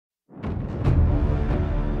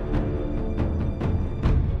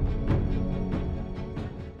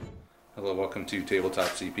Hello, welcome to Tabletop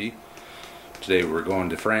CP. Today we're going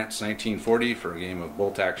to France, 1940 for a game of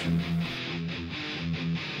bolt action.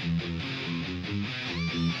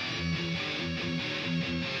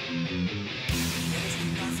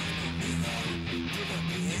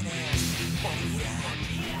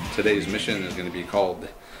 Today's mission is going to be called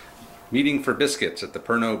Meeting for Biscuits at the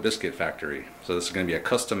Pernot Biscuit Factory. So this is going to be a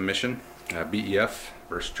custom mission, BEF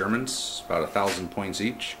versus Germans, about 1,000 points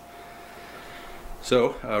each.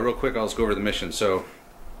 So real quick, I'll just go over the mission. So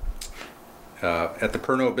at the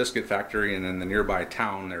Pernot Biscuit Factory and in the nearby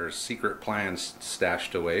town, there's secret plans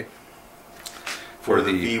stashed away for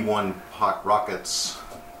the V1 hot rockets.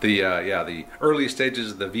 The early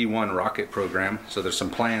stages of the V1 rocket program. So there's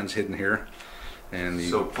some plans hidden here. And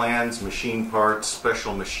so plans, machine parts,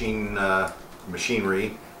 special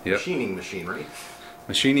machinery, yep.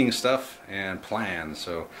 Machining stuff and plans.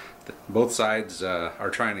 So both sides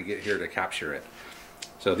are trying to get here to capture it.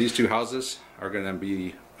 So these two houses are going to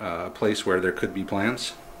be a place where there could be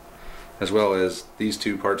plans, as well as these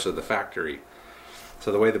two parts of the factory.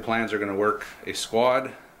 So the way the plans are going to work, a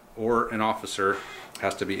squad or an officer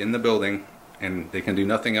has to be in the building, and they can do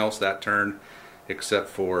nothing else that turn except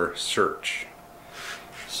for search.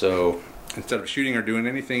 So instead of shooting or doing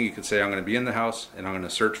anything, you could say, I'm going to be in the house and I'm going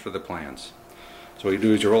to search for the plans. So what you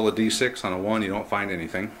do is you roll a d6. On a 1 you don't find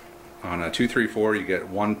anything. On a 2, 3, 4 you get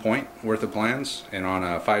 1 point worth of plans, and on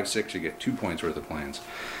a 5, 6 you get 2 points worth of plans.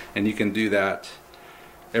 And you can do that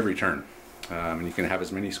every turn. And you can have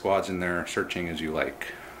as many squads in there searching as you like.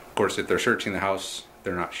 Of course, if they're searching the house,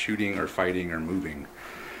 they're not shooting or fighting or moving.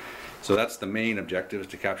 So that's the main objective, is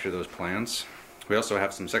to capture those plans. We also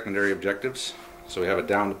have some secondary objectives. So we have a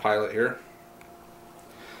downed pilot here.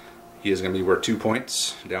 He is going to be worth 2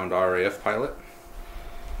 points, downed RAF pilot.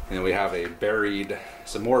 And then we have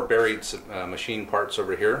some more buried machine parts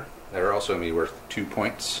over here that are also going to be worth 2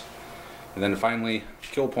 points. And then finally,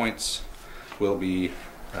 kill points will be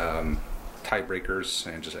tiebreakers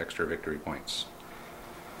and just extra victory points.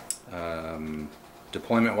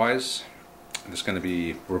 Deployment wise,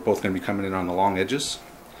 we're both going to be coming in on the long edges.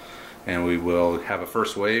 And we will have a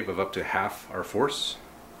first wave of up to half our force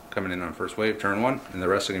coming in on first wave, turn 1, and the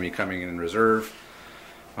rest are going to be coming in reserve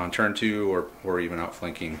on turn 2 or even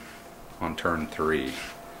outflanking on turn 3.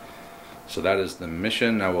 So that is the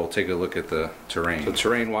mission. Now we'll take a look at the terrain. So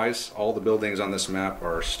terrain wise, all the buildings on this map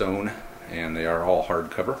are stone, and they are all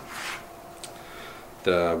hard cover.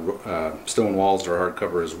 The stone walls are hard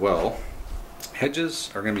cover as well. Hedges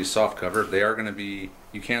are going to be soft cover. They are going to be,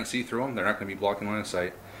 you can't see through them. They're not going to be blocking line of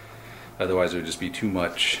sight. Otherwise it would just be too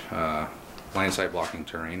much line of sight blocking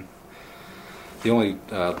terrain. The only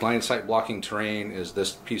line of sight blocking terrain is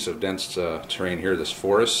this piece of dense terrain here, this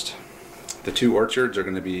forest. The 2 orchards are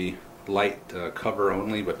going to be light cover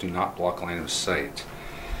only, but do not block line of sight.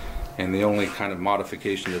 And the only kind of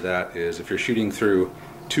modification to that is if you're shooting through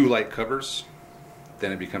 2 light covers,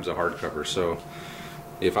 then it becomes a hard cover. So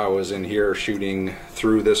if I was in here shooting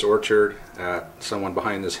through this orchard at someone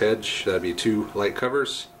behind this hedge, that'd be 2 light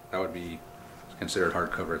covers. That would be considered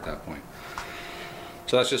hard cover at that point.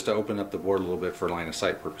 So that's just to open up the board a little bit for line of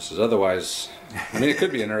sight purposes. Otherwise, I mean, it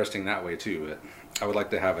could be interesting that way too, but I would like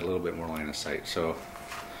to have a little bit more line of sight. So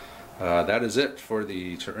that is it for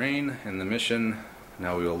the terrain and the mission.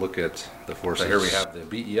 Now we will look at the forces. So here we have the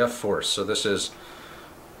BEF force. So this is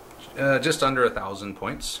just under 1,000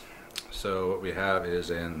 points. So what we have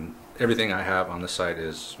is, everything I have on this side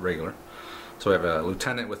is regular. So we have a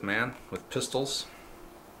lieutenant with man with pistols.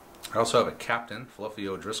 I also have a captain, Fluffy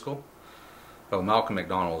O'Driscoll. Well, Malcolm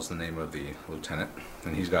McDonald is the name of the lieutenant,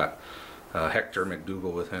 and he's got Hector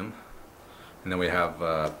McDougal with him. And then we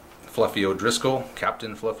have Fluffy O'Driscoll,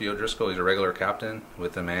 Captain Fluffy O'Driscoll. He's a regular captain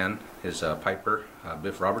with a man, his piper,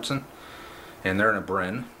 Biff Robertson. And they're in a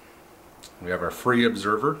Bren. We have our free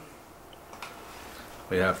observer.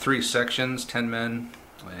 We have 3 sections, 10 men,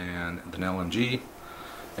 and an LMG.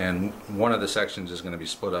 And one of the sections is going to be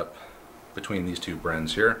split up between these 2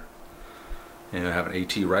 Brens here. And I have an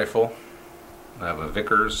AT rifle. I have a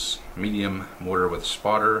Vickers medium mortar with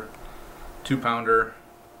spotter, 2-pounder,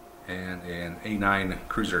 and an A9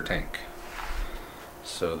 cruiser tank.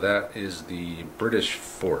 So that is the British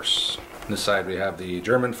force. On this side we have the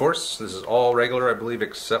German force. This is all regular, I believe,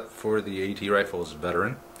 except for the AT rifle is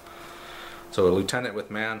veteran. So a lieutenant with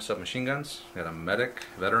man submachine guns. We got a medic,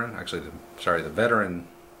 veteran. Actually, the veteran,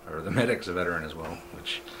 or the medic's a veteran as well,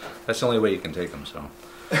 which that's the only way you can take them. So.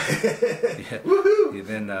 Yeah.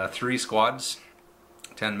 Then 3 squads,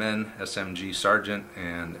 10 men, SMG sergeant,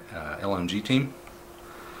 and LMG team.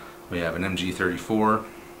 We have an MG34,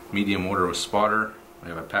 medium mortar with spotter. We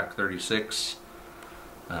have a PAC 36,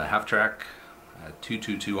 half track, a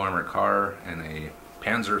 222 armored car, and a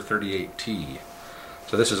Panzer 38T.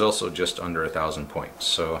 So this is also just under 1,000 points.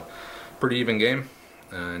 So pretty even game.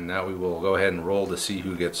 And now we will go ahead and roll to see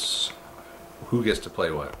who gets to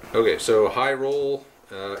play what. Okay, so high roll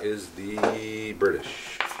is the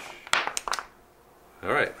British.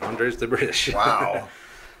 All right, Andre's the British. Wow. Okay.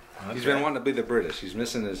 He's been wanting to be the British. He's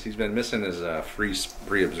been missing his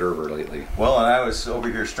free observer lately. Well, and I was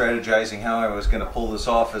over here strategizing how I was going to pull this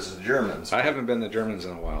off as the Germans. I haven't been the Germans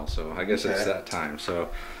in a while, so I guess it's that time. So,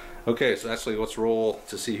 okay, so actually, let's roll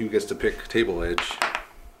to see who gets to pick table edge.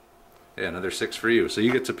 Yeah, another 6 for you. So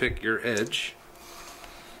you get to pick your edge.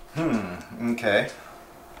 Okay.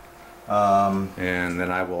 And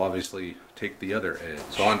then I will obviously take the other edge.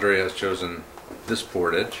 So Andre has chosen this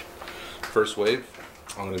board edge. First wave.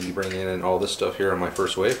 I'm going to be bringing in all this stuff here on my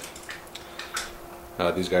first wave.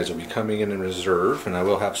 These guys will be coming in reserve, and I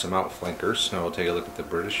will have some outflankers. Now we'll take a look at the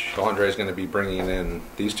British. So Andre is going to be bringing in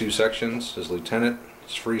these 2 sections, his lieutenant,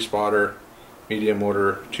 his free spotter, medium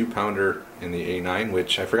mortar, 2-pounder in the A9,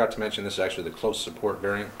 which I forgot to mention, this is actually the close support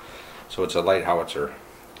variant. So it's a light howitzer.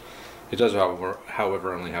 It does,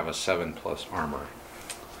 however, only have a 7+ armor.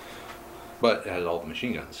 But it has all the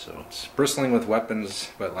machine guns, so it's bristling with weapons,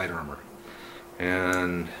 but light armor.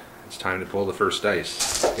 And it's time to pull the first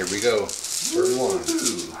dice. Here we go. Turn 1.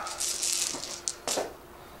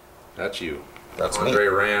 That's you. That's Andre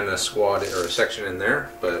me. ran a squad or a section in there,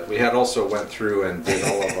 but we had also went through and did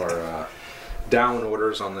all of our down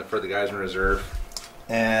orders for the guys in reserve.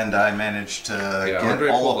 And I managed to get Andre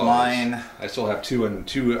all of pulled mine. I still have 2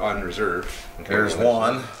 on reserve. Okay, There's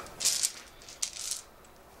 1.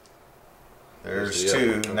 There's 2.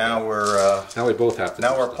 Okay. Now we're now we both have to.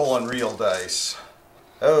 now do we're stuff. pulling real dice.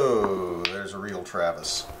 Oh, there's a real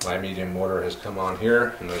Travis. My medium mortar has come on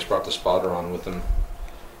here, and I just brought the spotter on with him.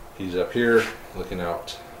 He's up here, looking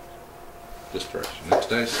out this direction.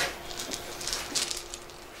 Next dice.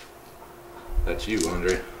 That's you,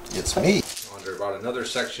 Andre. It's me. Andre brought another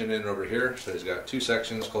section in over here, so he's got 2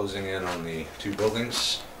 sections closing in on the 2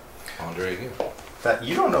 buildings. Andre again.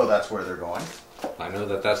 You don't know that's where they're going. I know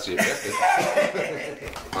that that's the objective.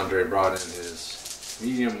 Andre brought in his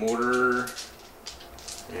medium mortar,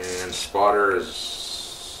 and spotter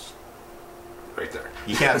is right there.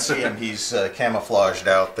 You can't see him. He's camouflaged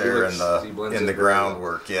out there He blends in in the very well.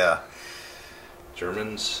 groundwork. Yeah.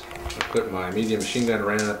 Germans. I put my medium machine gun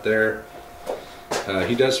ran up there.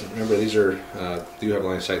 He does, remember, these are do have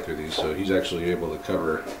line of sight through these, so he's actually able to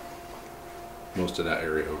cover most of that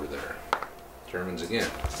area over there. Germans again.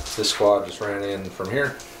 This squad just ran in from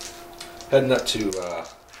here, heading up to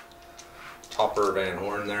Topper Van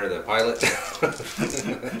Horn there, the pilot.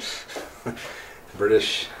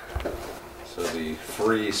 British. So the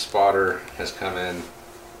free spotter has come in.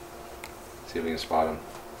 See if we can spot him.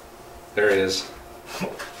 There he is.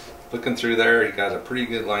 Looking through there, he got a pretty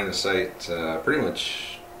good line of sight, pretty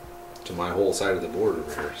much to my whole side of the board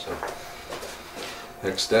over here. So,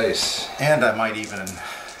 next dice. And I might even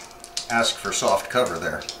ask for soft cover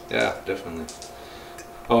there. Yeah, definitely.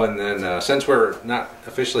 Oh, and then since we're not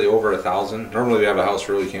officially over 1,000, normally we have a house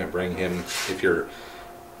rule. You can't bring him if you're.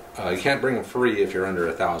 You can't bring him free if you're under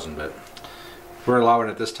 1,000, but we're allowing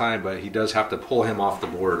it this time. But he does have to pull him off the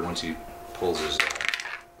board once he pulls his.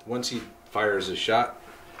 Once he fires his shot.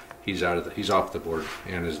 He's he's off the board,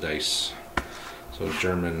 and his dice. So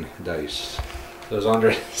German dice. So as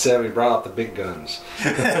Andre said, we brought out the big guns.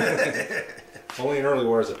 Only in early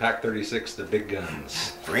wars, the Pac 36, the big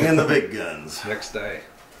guns. Bring in the big guns. Next day.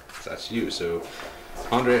 So that's you. So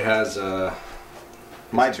Andre has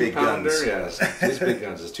my his big 2-pounder. guns. Yes, his big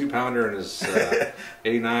guns. His 2-pounder and his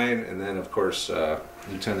A9, and then of course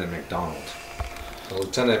Lieutenant McDonald. So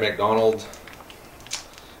Lieutenant McDonald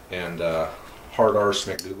and Hard Arse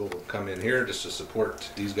McDougal will come in here just to support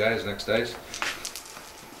these guys. Next dice.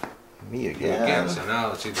 Me again. So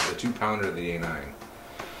now it's either the 2-pounder or the A9,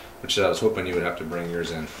 which I was hoping you would have to bring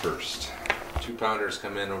yours in first. 2-pounders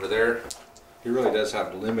come in over there. He really does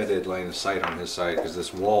have limited line of sight on his side because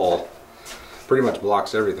this wall pretty much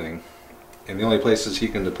blocks everything, and the only places he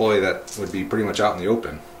can deploy that would be pretty much out in the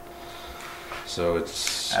open. So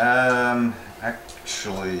it's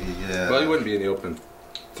actually, yeah. well, you wouldn't be in the open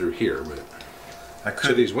through here, but I to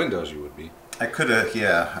could. these windows you would be. I could have.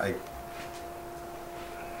 Yeah.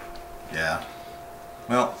 Yeah.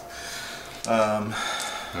 Well.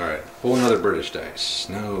 All right, pull another British dice.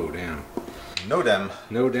 No, damn. No dem.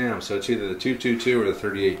 No damn. So it's either the 222 or the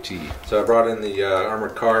 38T. So I brought in the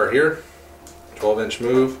armored car here. 12-inch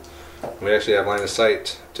move. We actually have line of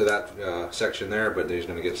sight to that section there, but he's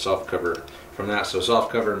going to get soft cover from that. So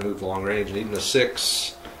soft cover and move long range, needing a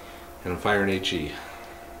 6, and I'm firing HE.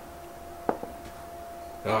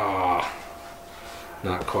 Ah,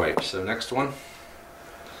 not quite. So next one.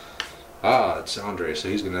 Ah, it's Andre, so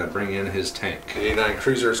he's going to bring in his tank. The A9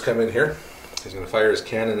 Cruiser's come in here. He's going to fire his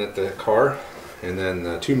cannon at the car, and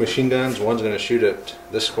then 2 machine guns. One's going to shoot at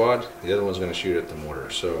this squad, the other one's going to shoot at the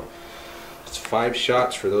mortar. So it's 5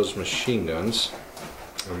 shots for those machine guns,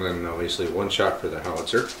 and then obviously 1 shot for the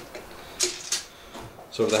howitzer.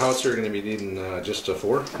 So for the howitzer, you're going to be needing just a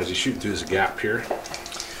 4, because he's shooting through this gap here.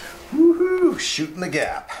 Woohoo! Shooting the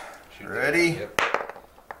gap. Ready? Yep.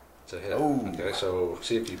 It's a hit. Oh. Okay, so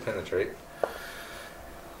see if you penetrate.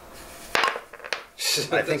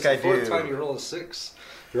 I think I do. The 4th time you roll a 6.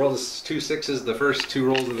 You roll 2 6s the first 2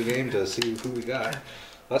 rolls of the game to see who we got.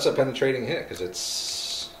 That's a penetrating hit because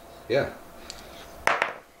it's, yeah.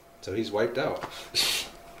 So he's wiped out.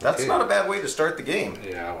 That's Okay. not a bad way to start the game.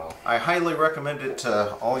 Yeah, well. I highly recommend it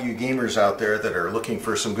to all you gamers out there that are looking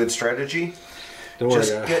for some good strategy. Don't worry,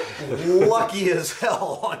 Just get lucky as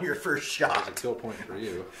hell on your first It's a shot. kill point for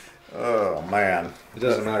you. Oh man. It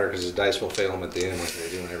doesn't matter because his dice will fail him at the end like they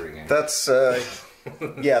do in every game. That's,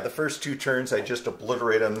 yeah, the first 2 turns I just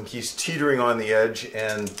obliterate him. He's teetering on the edge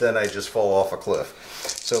and then I just fall off a cliff.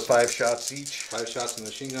 So 5 shots each. 5 shots in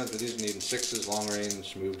the machine guns, but these are needing 6s, long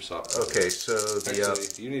range, move, soft. Okay, so the,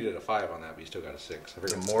 Actually, you needed a 5 on that, but you still got a 6. I the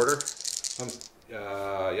forgot. mortar.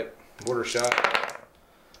 Yep. Mortar shot.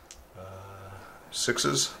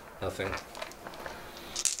 6s. Nothing.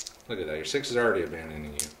 Look at that. Your 6 is already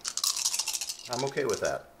abandoning you. I'm okay with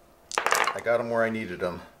that. I got him where I needed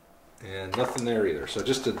him. And nothing there either. So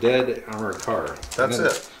just a dead armored car. That's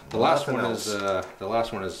it. The last Nothing one else. is the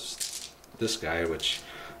last one is this guy, which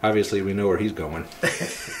obviously we know where he's going.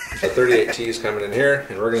 So 38T is coming in here,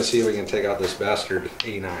 and we're going to see if we can take out this bastard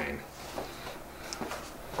A9.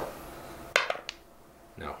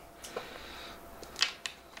 No.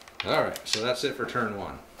 All right. So that's it for turn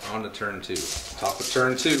 1. On to turn 2. Top of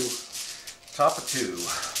turn 2. Top of 2.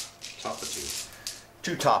 Top of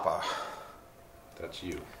 2. 2 topper. That's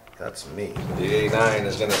you. That's me. The A9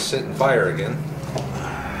 is going to sit and fire again.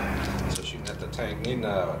 So shooting at the tank. Needing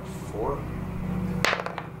a 4.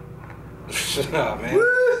 Oh man.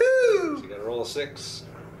 Woohoo! So you got to roll a 6.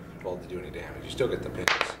 Rolled to do any damage. You still get the pins.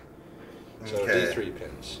 So Okay. D3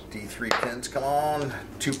 pins. D3 pins, come on.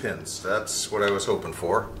 2 pins. That's what I was hoping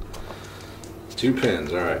for. 2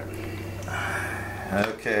 pins, alright.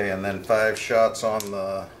 Okay, and then 5 shots on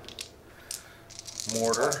the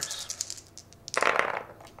mortar.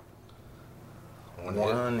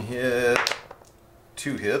 1 hit.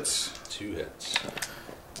 2 hits. 2 hits.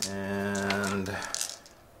 And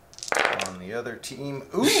on the other team,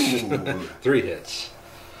 ooh! 3 hits.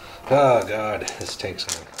 Oh god, this tank's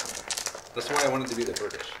on. That's why I wanted to be the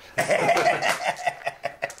British.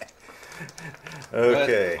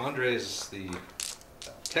 Okay. But Andre's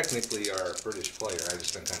technically our British player. I've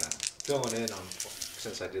just been kind of filling in on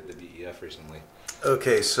since I did the BEF recently.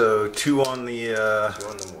 Okay, so 2 on the 2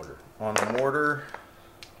 on the mortar. on the mortar,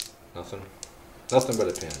 Nothing. Nothing but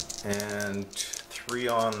a pin. and 3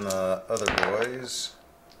 on the other boys.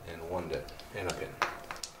 And 1 dead. And a pin.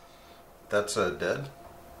 That's a dead.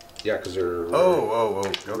 Yeah, because they're Oh,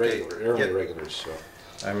 okay. regular, they're only Yeah. regulars. So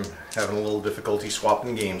I'm having a little difficulty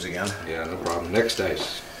swapping games again. yeah, no problem. Next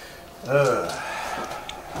dice. Uh,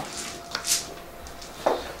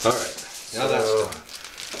 All right. Now that's So- done.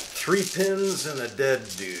 3 pins and a dead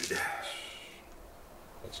dude.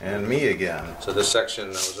 And me again. So this section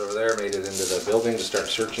that was over there made it into the building to start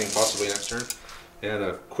searching possibly next turn. And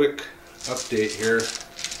a quick update here.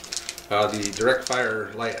 The direct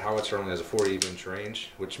fire light howitzer only has a 40-inch range,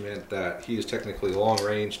 which meant that he is technically long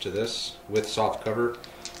range to this with soft cover.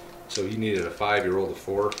 So he needed a 5, he rolled a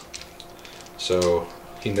 4. So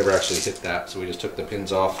he never actually hit that, so we just took the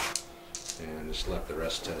pins off and just left the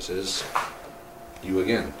rest as is. You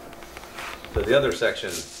again. So the other section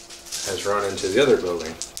has run into the other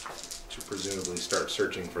building to presumably start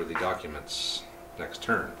searching for the documents next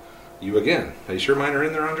turn. You again. Are you sure mine are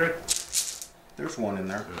in there, Andre? There's 1 in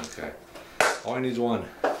there. Okay. All I need is 1.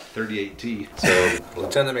 38T. So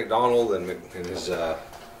Lieutenant McDonald and his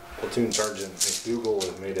platoon sergeant McDougal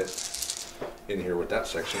have made it in here with that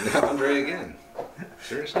section. Now Andre again.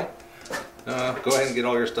 Seriously? Go ahead and get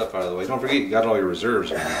all your stuff out of the way. Don't forget you got all your reserves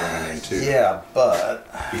you're going to be bringing in too. Yeah, but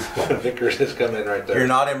Vickers has come in right there. you're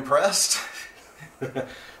not impressed?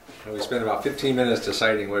 We spent about 15 minutes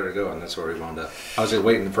deciding where to go, and that's where we wound up. I was just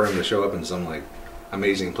waiting for him to show up in some like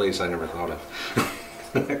amazing place I never thought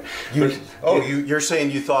of. You're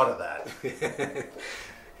saying you thought of that?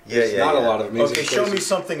 There's not a lot of amazing Okay, show me places.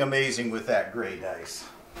 something amazing with that gray dice.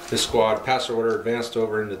 This squad, pass order, advanced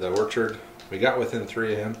over into the orchard. We got within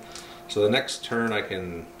 3 of him. So the next turn I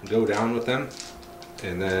can go down with them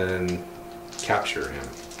and then capture him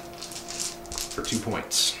for 2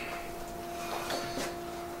 points.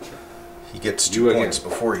 He gets 2 points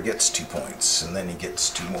before he gets 2 points, and then he gets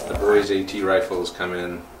 2 more. The boy's AT rifles come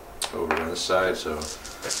in over on this side, so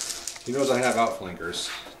he knows I have outflankers,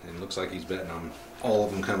 and it looks like he's betting on all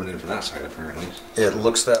of them coming in from that side, apparently. It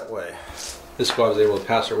looks that way. This squad was able to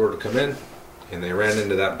pass their order to come in, and they ran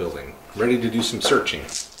into that building, ready to do some searching. A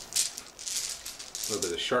little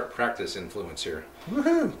bit of sharp practice influence here.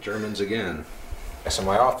 Woohoo! Germans again. So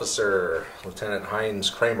my officer, Lieutenant Heinz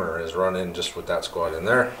Kramer, has run in just with that squad in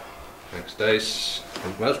there. Next dice.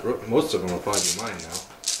 Most of them will probably be mine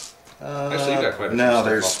now. Actually, you got quite a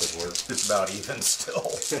few stuff off the board. It's about even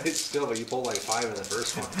still. It's still, but you pulled like 5 in the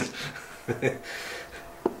first one.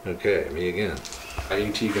 Okay, me again. My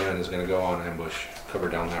AT gun is going to go on ambush, cover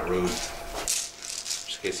down that road,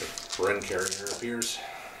 just in case a Bren carrier appears.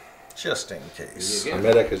 Just in case. My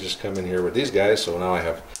medic has just come in here with these guys, so now I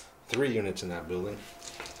have 3 units in that building.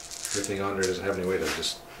 Good thing Andre doesn't have any way to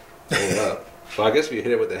just blow it up. So I guess if you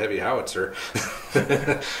hit it with the heavy howitzer,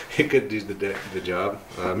 it could do the job.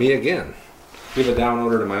 Me again. Give a down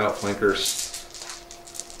order to my outflankers.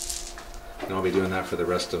 And I'll be doing that for the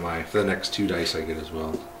rest of for the next 2 dice I get as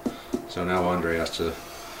well. So now Andre has to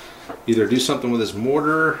either do something with his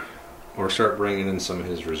mortar or start bringing in some of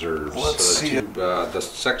his reserves. Let's see. The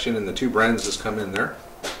section and the 2 Brens just come in there.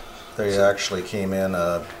 They actually came in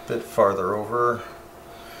a bit farther over.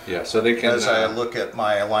 Yeah, so they can. As I look at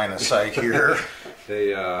my line of sight here,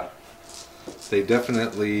 they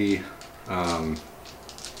definitely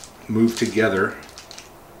move together.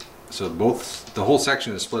 So the whole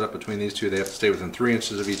section is split up between these 2. They have to stay within 3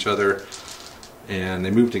 inches of each other, and they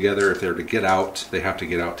move together. If they're to get out, they have to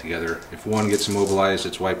get out together. If one gets immobilized,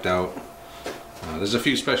 it's wiped out. There's a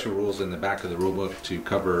few special rules in the back of the rulebook to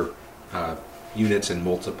cover units in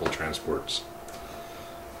multiple transports.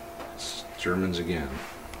 It's Germans again.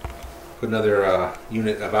 Put another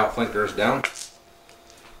unit of outflankers down.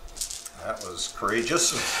 that was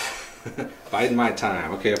courageous. Biding my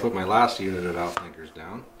time. Okay, I put my last unit of outflankers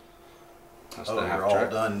down. That's the half you're all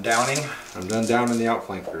done downing? I'm done downing the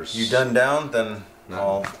outflankers. You done down? Then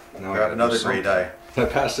I'll grab another gray die. I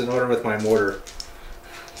passed an order with my mortar.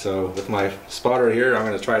 So with my spotter here, I'm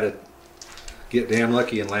going to try to get damn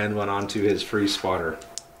lucky and land one onto his free spotter.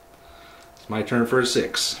 It's my turn for a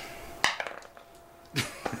 6.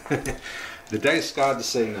 The dice god to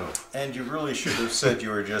say no. And you really should have said you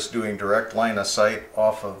were just doing direct line of sight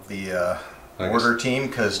off of the mortar team,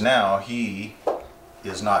 because now he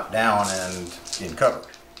is not down and in cover.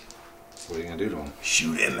 What are you going to do to him?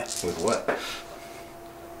 Shoot him. With what?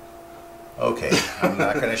 Okay, I'm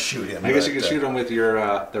not going to shoot him. I guess you could shoot him with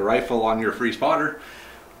your the rifle on your free spotter.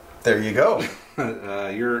 There you go.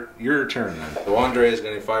 Your turn then. So Andre is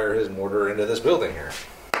going to fire his mortar into this building here.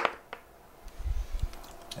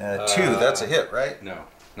 2, that's a hit, right? No,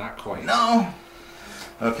 not quite. No?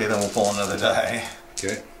 Okay, then we'll pull another die.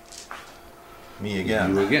 Okay. Me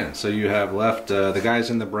again. You again. So you have left the guys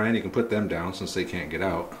in the brand. You can put them down since they can't get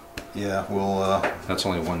out. Yeah, we'll... That's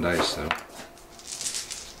only 1 dice, though.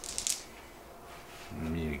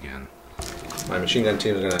 Me again. My machine gun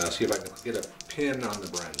team is going to see if I can get a pin on the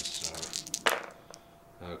Brens. So.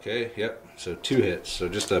 Okay, yep. So 2 hits. So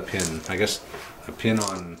just a pin. I guess a pin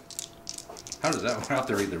on... How does that work? I'll have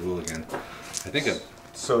to read the rule again. I think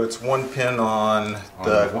So it's 1 pin on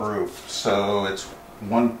the group. So it's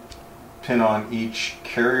 1 pin on each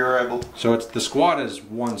carrier, I believe. So it's the squad is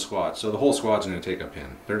 1 squad. So the whole squad's going to take a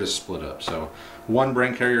pin. They're just split up. So 1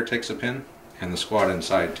 Bren carrier takes a pin, and the squad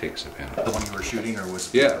inside takes a pin. The one you were shooting, or was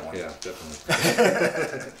it the other one? Yeah,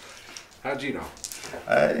 definitely. How'd you know?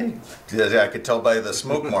 I could tell by the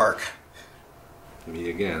smoke mark.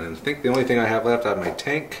 Me again. And I think the only thing I have left, I have my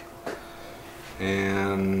tank.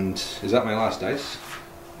 And is that my last dice?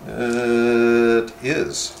 It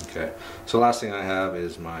is. Okay. So the last thing I have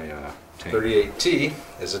is my tank. 38T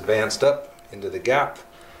is advanced up into the gap.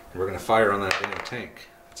 And we're going to fire on that damn tank.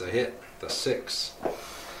 It's a hit. It's a 6.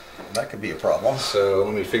 That could be a problem. So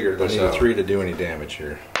let me figure this out. I need a 3 to do any damage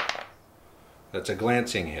here. That's a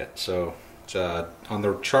glancing hit. So it's on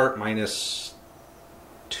the chart -2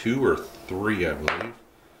 or 3, I believe.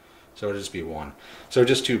 So it'll just be 1. So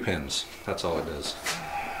just 2 pins. That's all it does.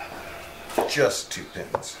 Just 2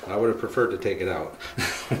 pins. I would have preferred to take it out.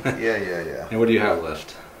 Yeah. And what do you have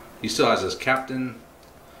left? He still has his captain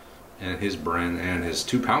and his Bren, and his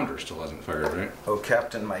 2-pounder still hasn't fired, right? Oh,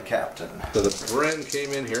 Captain, my captain. So the Bren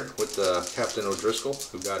came in here with Captain O'Driscoll,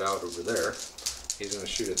 who got out over there. He's going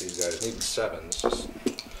to shoot at these guys. Need 7s. Just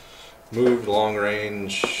move, long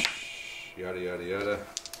range, yada yada yada.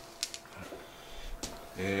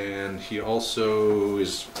 And he also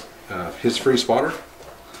is his free spotter.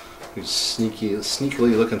 He's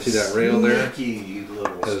sneakily looking through that rail there. Sneaky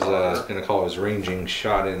little Is spotter. going to call his ranging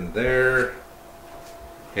shot in there.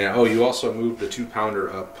 And oh, you also moved the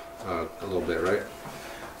 2-pounder up a little bit, right?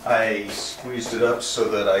 I squeezed it up so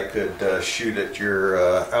that I could shoot at your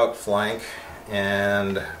outflank,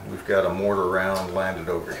 and we've got a mortar round landed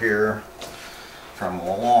over here from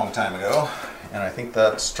a long time ago, and I think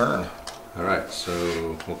that's turn. Alright,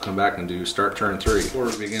 so we'll come back and do start turn 3. Before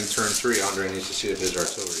we begin turn 3, Andre needs to see if his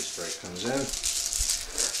artillery strike comes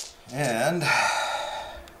in. And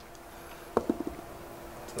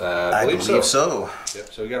I believe so.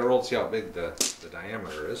 Yep, so we got to roll to see how big the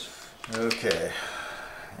diameter is. Okay.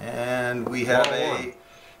 And we have a...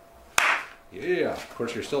 Yeah, of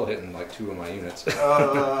course you're still hitting like 2 of my units.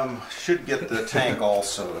 should get the tank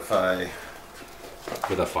also if I...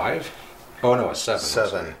 With a 5? Oh no, a 7.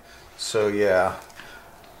 7. So yeah.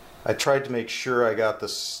 I tried to make sure I got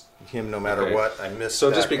him no matter Okay. what. I missed So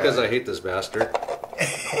that just because guy. I hate this bastard.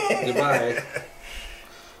 Goodbye.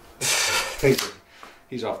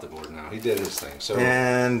 He's off the board now. He did his thing. So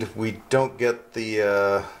And we don't get the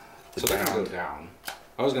so they're gonna go down.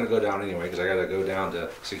 I was gonna go down anyway because I gotta go down to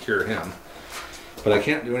secure him. But I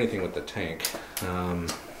can't do anything with the tank.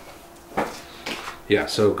 Yeah,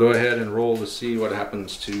 so go ahead and roll to see what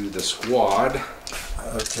happens to the squad.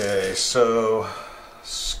 Okay, so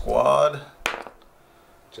squad.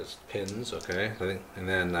 Just pins, okay. I think, and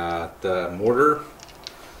then the mortar.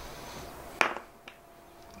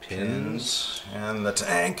 Pins. And the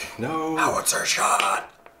tank. No. Howitzer shot.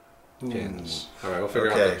 Pins. All right, we'll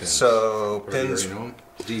figure out the Okay, pins. so Or do you pins already know 'em?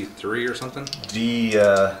 D3 or something.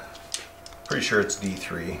 pretty sure it's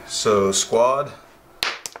D3. So squad,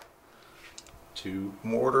 2,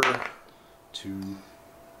 mortar, 2.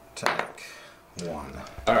 tank, 1.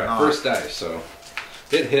 All right, first dice. So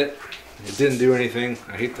it hit. It didn't do anything.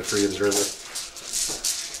 I hate the free observer.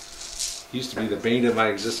 Used to be the bane of my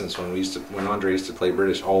existence when Andre used to play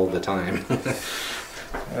British all the time.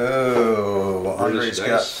 Oh, Andre's dice.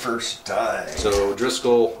 got first die. So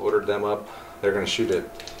Driscoll ordered them up. They're going to shoot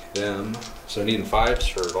at them. So needing 5s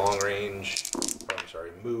for long range. I'm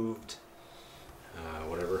sorry, moved.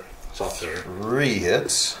 Whatever. Soft there. 3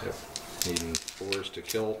 hits. Yep. Needing 4s to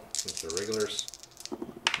kill with the regulars.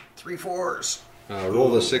 3 4s. Roll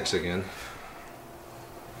the 6 again.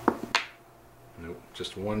 Nope,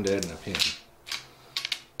 just 1 dead and a pin.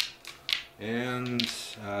 And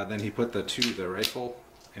then he put the rifle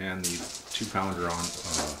and the 2-pounder on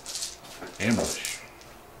ambush.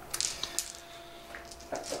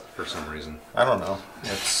 For some reason. I don't know.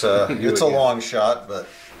 It's it's a long shot, but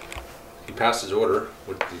He passed his order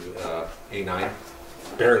with the A9.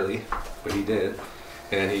 Barely, but he did.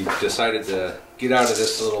 And he decided to get out of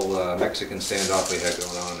this little Mexican standoff we had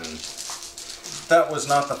going on. And that was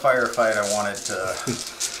not the firefight I wanted to.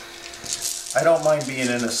 I don't mind being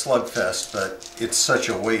in a slugfest, but it's such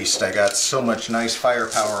a waste. I got so much nice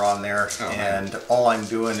firepower on there, and all I'm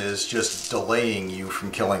doing is just delaying you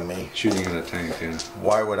from killing me. shooting in a tank, yeah.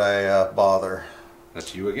 Why would I bother?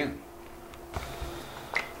 That's you again.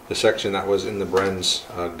 The section that was in the Brens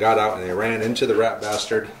got out and they ran into the rat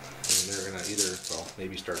bastard. And they're going to either, well,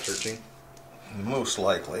 maybe start searching. Most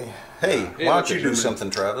likely. Hey, Hey, why look don't you at do your- something,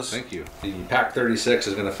 Travis? Thank you. The Pack 36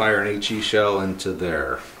 is going to fire an HE shell into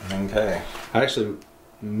there. Okay. I actually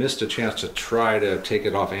missed a chance to try to take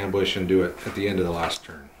it off ambush and do it at the end of the last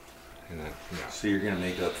turn. And that, yeah. So you're going to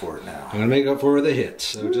make up for it now. I'm going to make up for the hit,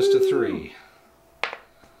 so just a 3.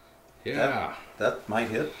 Yeah. That might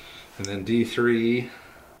hit. And then D3.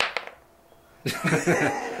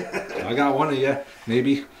 I got one of you,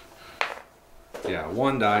 maybe. Yeah,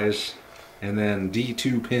 1 dies. And then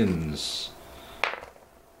D2 pins.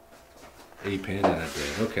 A pin and a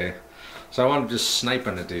dead. Okay. So I want to just snipe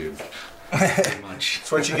on a dude. Pretty much.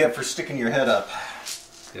 That's what you get for sticking your head up.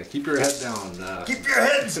 Yeah, keep your head down. Keep your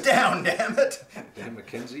heads down, damn it! Dan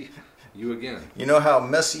Mackenzie, you again. You know how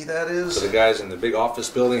messy that is? So the guys in the big office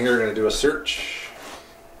building here are going to do a search.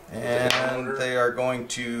 And they are going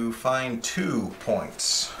to find 2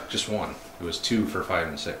 points. Just 1. It was 2 for 5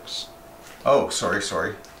 and 6. Oh, sorry.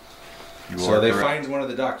 You So are they correct. find one of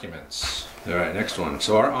the documents. All right, next one.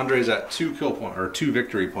 So our Andre's at 2 kill point or 2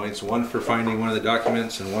 victory points. 1 for finding one of the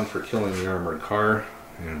documents and 1 for killing the armored car.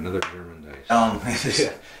 And another German dice.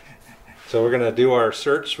 Yeah. So we're gonna do our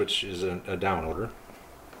search, which is a down order.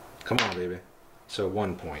 Come on, baby. So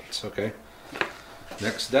 1 point. Okay.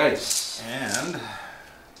 Next dice. And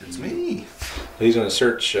it's me. He's gonna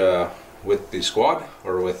search with the squad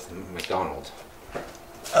or with McDonald.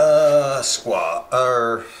 Squad.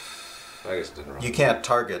 Or I guess it didn't. you can't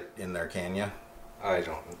target in there, can you? I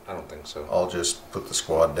don't think so. I'll just put the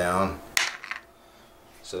squad down.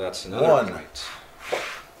 So that's another night.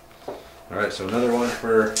 All right, so another one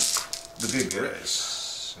for the good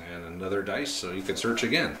guys. And another dice, so you can search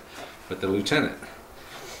again with the lieutenant.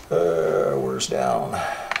 Where's down?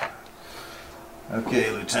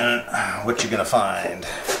 Okay, Lieutenant, what you gonna find?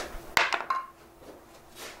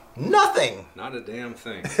 Nothing! Not a damn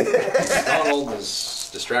thing. Donald was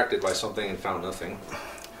distracted by something and found nothing.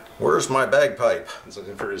 Where's my bagpipe? He's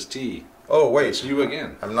looking for his tea. Oh, wait. It's you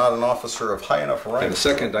again. I'm not an officer of high enough rank. And the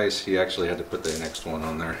second dice, he actually had to put the next one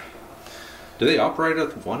on there. Do they operate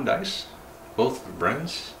with one dice? Both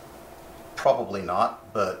Brens? Probably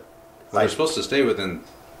not, but... Well, they're supposed to stay within...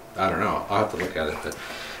 I don't know. I'll have to look at it, but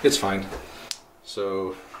it's fine.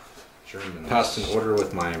 So, German. Passed an order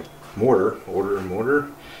with my mortar.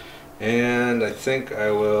 Mortar. And I think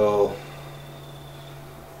I will...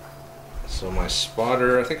 So my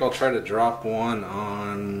spotter, I think I'll try to drop one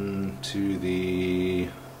on to the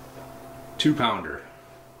 2-pounder.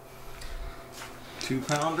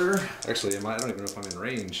 2-pounder? Actually, I don't even know if I'm in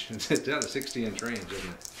range. It's at a 60-inch range, isn't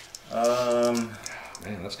it?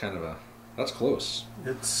 Man, that's kind of a... That's close.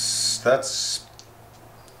 That's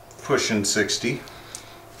pushing 60.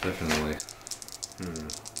 Definitely.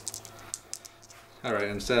 Alright,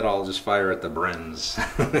 instead I'll just fire at the Brens.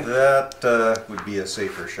 That would be a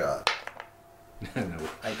safer shot. No.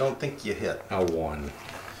 I don't think you hit. A 1.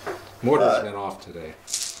 Mortar's been off today.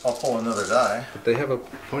 I'll pull another die. But they have a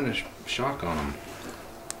point of shock on them.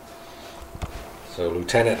 So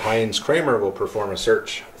Lieutenant Heinz Kramer will perform a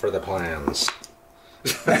search for the plans.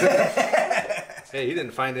 Hey, he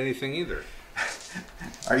didn't find anything either.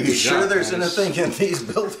 Are you sure there's anything in these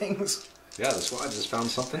buildings? Yeah, the squad just found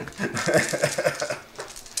something.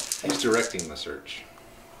 He's directing the search.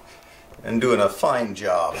 And doing a fine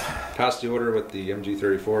job. Passed the order with the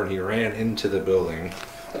MG34 and he ran into the building.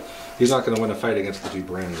 He's not going to win a fight against the 2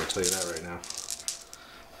 Brens, I'll tell you that right now.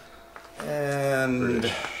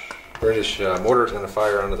 And... British mortar's going to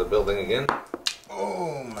fire onto the building again.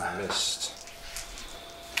 Boom. Missed.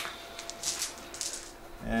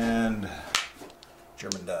 And...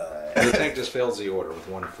 German die. The tank just fails the order with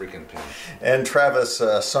 1 freaking pin. And Travis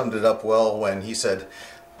summed it up well when he said,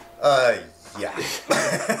 yeah.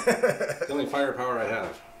 The only firepower I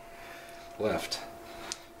have left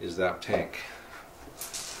is that tank.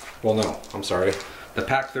 Well, no, I'm sorry. The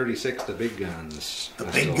Pack 36, the big guns. The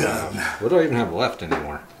big gun. What do I even have left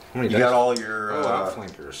anymore? How many you got all your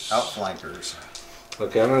outflankers. Outflankers.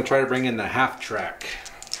 Okay, I'm going to try to bring in the half track.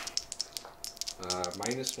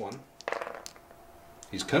 -1.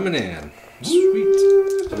 He's coming in.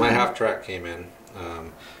 Sweet. So my half track came in.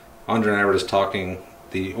 Andre and I were just talking.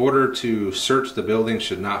 The order to search the building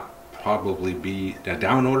should not probably be a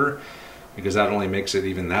down order because that only makes it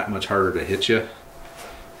even that much harder to hit you.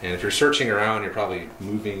 And if you're searching around, you're probably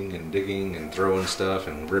moving and digging and throwing stuff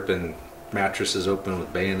and ripping mattresses open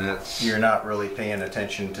with bayonets. You're not really paying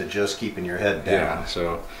attention to just keeping your head down. Yeah,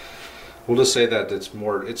 so we'll just say that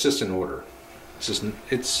it's just an order.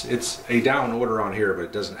 It's a down order on here, but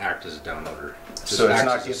it doesn't act as a down order. So it's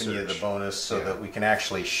not giving you the bonus so that we can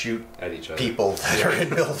actually shoot at each other. People that are in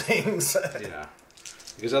buildings. Yeah,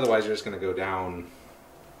 because otherwise you're just going to go down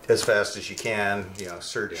as fast as you can. You know,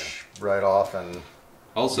 search right off, and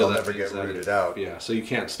also you'll never get rooted out. Yeah, so you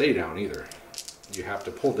can't stay down either. You have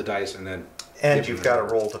to pull the dice and then. And you've got to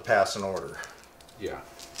roll to pass an order. Yeah,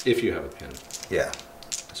 if you have a pin. Yeah.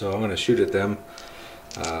 So I'm going to shoot at them.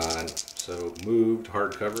 So moved,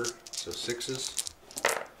 hard cover, so 6s.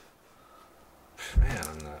 Man,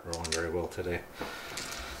 I'm not rolling very well today.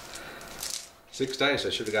 6 dice,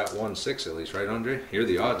 I should have got 1 6 at least, right, Andre? You're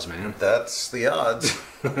the odds man. That's the odds.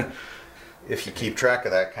 If you keep track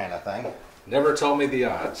of that kind of thing. Never tell me the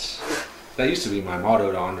odds. That used to be my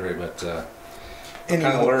motto to Andre, but I kind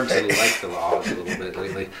of learned to like the odds a little bit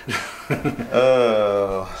lately.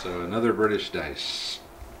 So another British dice.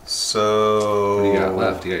 So what do you got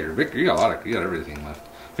left? You got your Vickers. You got everything left.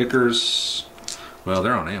 Vickers. Well,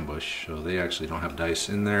 they're on ambush, so they actually don't have dice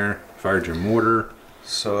in there. Fired your mortar.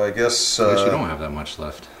 So I guess you don't have that much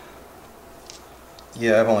left.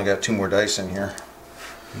 Yeah, I've only got 2 more dice in here.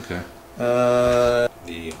 Okay.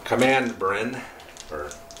 The command Bren, or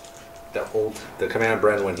the command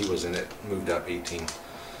Bren when he was in it, moved up 18.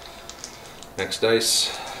 Next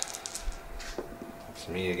dice. It's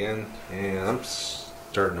me again, and I'm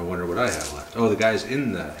starting to wonder what I have left. Oh, the guy's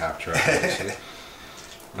in the half track.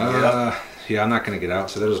 Yeah, I'm not going to get out,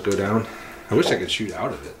 so they'll just go down. I wish I could shoot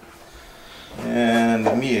out of it. And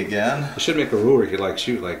me again. I should make a rule where you could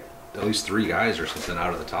shoot at least 3 guys or something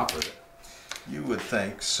out of the top of it. You would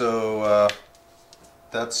think. So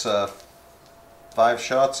that's 5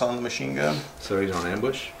 shots on the machine gun. So he's on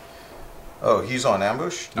ambush? Oh, he's on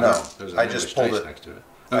ambush? Oh, No, there's an I ambush just pulled dice it. next to it.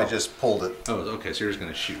 I just pulled it. Oh, okay, so you're just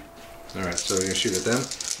going to shoot. Alright, so you're going to shoot at them?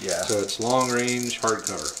 Yeah. So it's long range,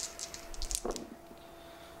 hardcover.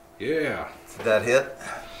 Yeah. Did that hit?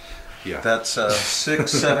 Yeah. That's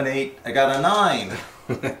 6, 7, 8. I got a 9.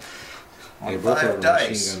 Hey, both of 5 our dice.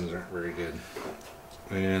 machine guns aren't very good.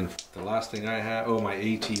 And the last thing I have, oh, my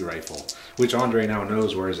AT rifle, which Andre now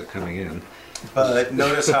knows where is it coming in. But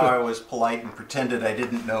notice how I was polite and pretended I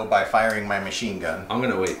didn't know by firing my machine gun. I'm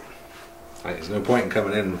going to wait. There's no point in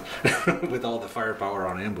coming in with all the firepower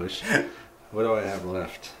on ambush. What do I have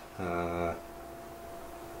left?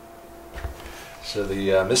 So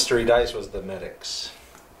the mystery dice was the medics.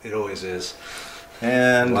 It always is.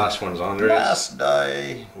 And the last one's Andre's. Last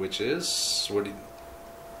die. Which is, what do you,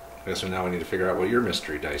 I guess now we need to figure out what your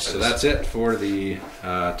mystery dice is. So that's it for the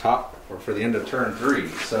top, or for the end of turn 3.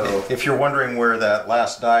 So if you're wondering where that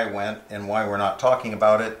last die went and why we're not talking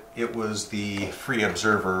about it, it was the free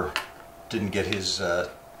observer didn't get his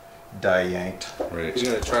die yanked. Right. He's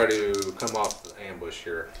going to try to come off the ambush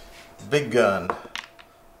here. Big gun.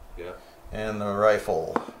 Yeah. And the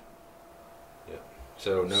rifle. Yeah.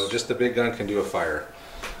 So no, just the big gun can do a fire.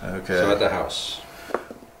 Okay. So at the house.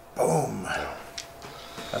 Boom. So.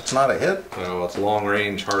 That's not a hit. Well, it's long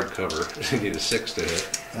range, hard cover. You need a 6 to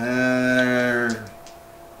hit.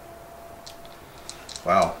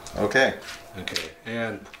 Wow. Okay. Okay.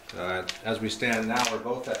 And as we stand now, we're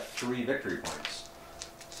both at 3 victory points.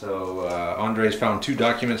 So Andre's found 2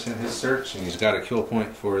 documents in his search, and he's got a kill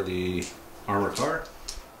point for the armored car.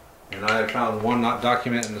 And I have found 1 not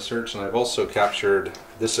document in the search, and I've also captured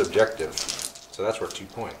this objective. So that's worth 2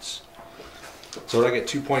 points. So would I get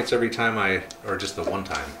 2 points every time or just the one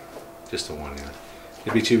time? Just the one, yeah.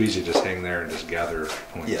 It'd be too easy to just hang there and just gather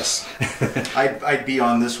points. Yes. I'd be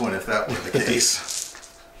on this one if that were the case.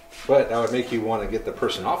 But that would make you want to get the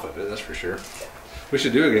person off of it, that's for sure. We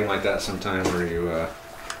should do a game like that sometime where you, oh,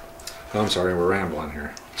 I'm sorry, we're rambling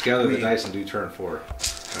here. Let's gather the dice and do turn 4. Alright,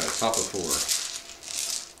 top of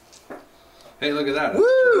 4. Hey, look at that.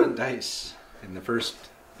 Turn dice in the first,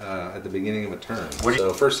 at the beginning of a turn.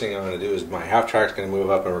 So first thing I'm going to do is my half track's going to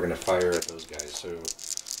move up and we're going to fire at those guys. So,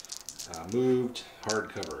 moved, hard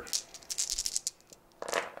cover.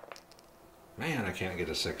 Man, I can't get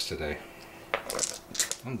a 6 today.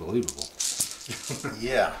 Unbelievable.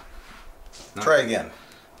 Yeah. Try again.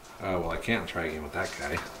 Well, I can't try again with that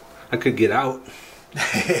guy. I could get out.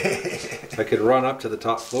 I could run up to the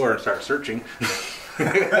top floor and start searching. Can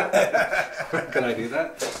I do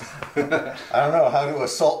that? I don't know. How do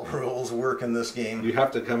assault rules work in this game? You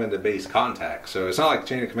have to come into base contact. So it's not like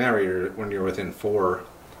chain of command where when you're within 4.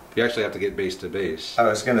 You actually have to get base to base. I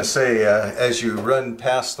was going to say, as you run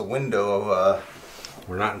past the window...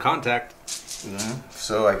 we're not in contact.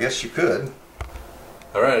 So I guess you could.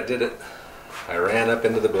 Alright, I did it. I ran up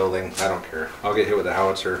into the building. I don't care. I'll get hit with a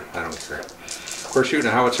howitzer. I don't care. Of course, shooting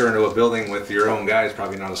a howitzer into a building with your own guy is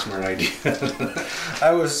probably not a smart idea.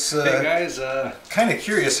 I was hey guys, kind of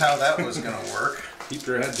curious how that was going to work. Keep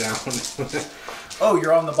your head down. Oh,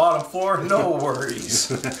 you're on the bottom floor? No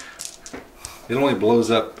worries. It only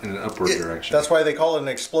blows up in an upward direction. That's why they call it an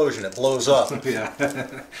explosion. It blows up. Yeah.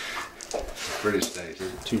 Pretty steady.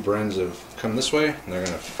 2 Brens have come this way, and they're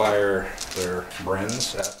going to fire their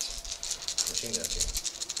Brens at machine gun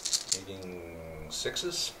team. Making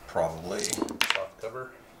 6s? Probably. Soft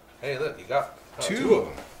cover. Hey, look, you got 2 of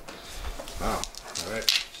them. Wow. Alright,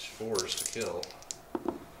 4s to kill.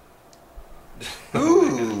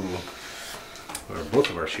 Ooh! Both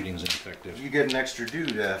of our shooting's ineffective. You get an extra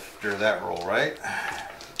dude after that roll, right?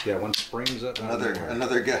 Yeah, one springs up.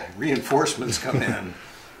 Another guy. Reinforcements come in.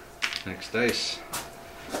 Next dice.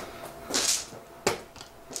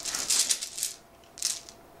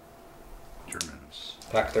 Germans.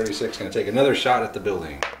 Pack 36 going to take another shot at the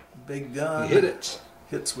building. Big gun. He hit it.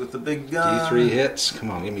 Hits with the big gun. D3 hits. Come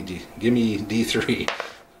on, give me D3.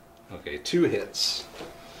 Okay, 2 hits.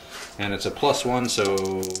 And it's a +1,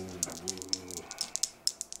 so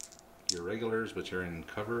you're regulars, but you're in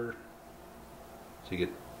cover. So you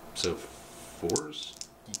get 4s.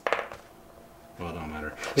 Well, it don't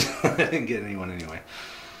matter. I didn't get anyone anyway.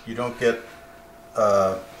 You don't get...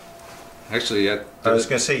 Actually, I was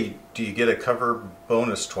going to say, do you get a cover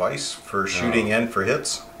bonus twice for shooting and for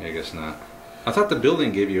hits? I guess not. I thought the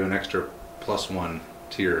building gave you an extra +1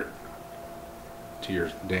 to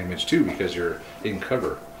your damage too because you're in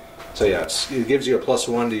cover. So yeah, it gives you a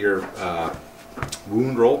 +1 to your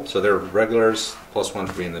wound roll. So they're regulars, +1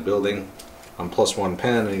 for being in the building. I'm +1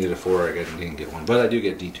 pen, I needed a 4, I didn't get one. But I do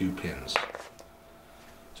get D2 pins.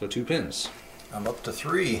 So 2 pins. I'm up to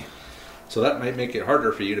 3. So that might make it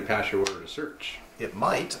harder for you to pass your order to search. It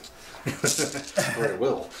might. Or it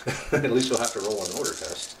will. At least you'll have to roll an order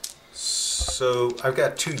test. So I've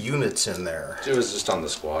got 2 units in there. It was just on the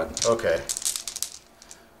squad. Okay.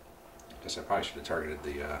 Guess I probably should have targeted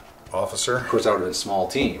the officer. Of course, that would have been a small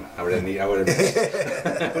team. I would have missed, I would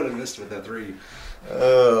have missed with that 3.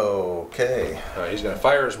 Okay. All right, he's going to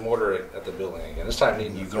fire his mortar at the building again. This time,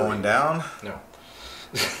 needing you going down? No.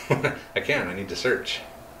 I can't. I need to search.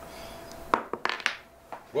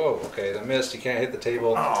 Whoa. Okay, I missed. You can't hit the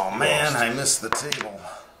table. Oh man, I missed the table.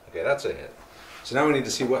 Okay, that's a hit. So now we need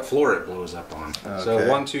to see what floor it blows up on. Okay. So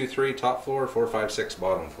 1, 2, 3, top floor. 4, 5, 6,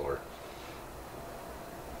 bottom floor.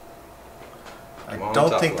 I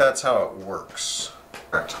don't think that's how it works.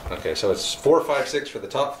 Correct. Okay, so it's 4, 5, 6 for the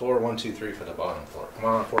top floor, 1, 2, 3 for the bottom floor. Come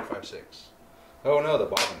on, 4, 5, 6. Oh no, the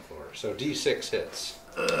bottom floor. So D6 hits.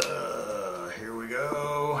 Here we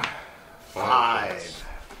go. 5 hits.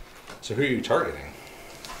 So who are you targeting?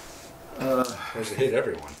 Or does it hit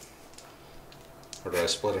everyone? Or do I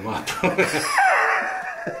split them up?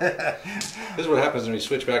 This is what happens when we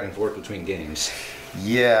switch back and forth between games.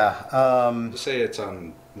 Yeah. Just say it's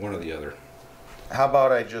on one or the other. How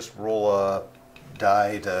about I just roll a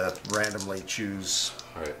die to randomly choose?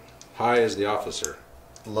 All right. High is the officer.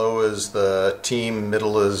 Low is the team.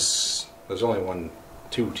 Middle is... There's only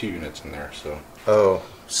two units in there, so... Oh,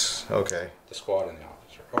 okay. The squad and the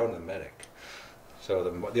officer. Oh, and the medic. So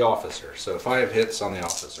the officer. So 5 hits on the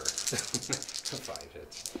officer. 5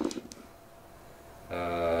 hits.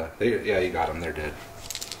 Yeah, you got them. They're dead.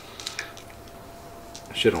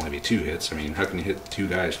 It should only be 2 hits. I mean, how can you hit 2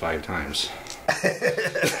 guys 5 times?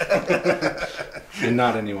 And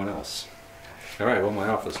not anyone else. All right. Well, my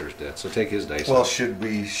officer's dead. So take his dice. Well, should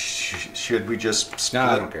we just split? No,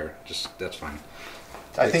 I don't care. Just that's fine.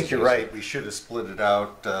 I think you're right. We should have split it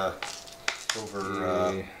out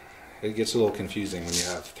over. It gets a little confusing when you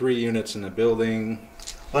have 3 units in the building.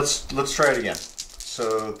 Let's try it again.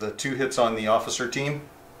 So the 2 hits on the officer team.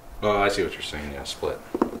 Oh, I see what you're saying. Yeah, split.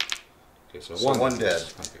 Okay, so one dead,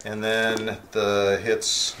 okay. And then the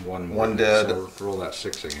hits one dead. So roll that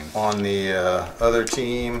 6 again on the other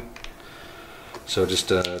team. So just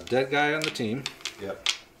a dead guy on the team. Yep.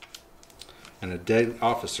 And a dead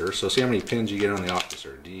officer. So see how many pins you get on the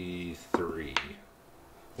officer. D3.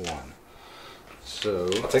 1. So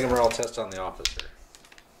I'll take a morale test on the officer.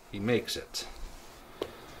 He makes it.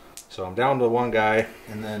 So I'm down to 1 guy.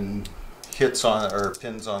 And then hits on or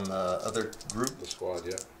pins on the other group. The squad,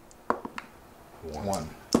 yeah. 1.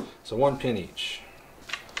 So 1 pin each.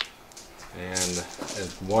 And a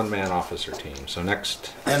 1-man officer team. So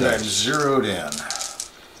next. And I'm zeroed in.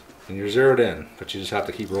 And you're zeroed in, but you just have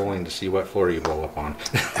to keep rolling to see what floor you blow up on.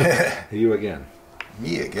 You again.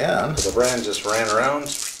 Me again. So the brand just ran around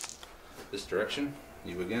this direction.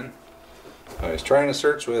 You again. I was trying to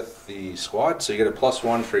search with the squad, so you get a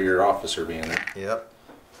 +1 for your officer being there. Yep.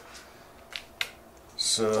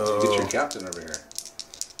 So you get your captain over here.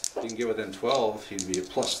 If you can get within 12, he'd be a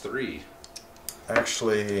 +3.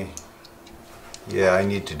 Actually, yeah, I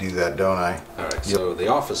need to do that, don't I? All right. Yep. So the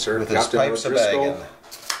officer, with his pipes a bagging.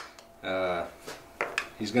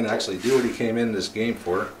 He's going to actually do what he came in this game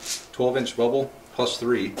for. 12-inch bubble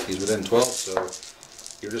 +3. He's within 12, so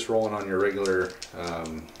you're just rolling on your regular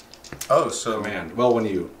command. Well, when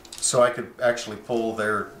you... So I could actually pull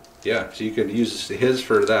their... Yeah, so you could use his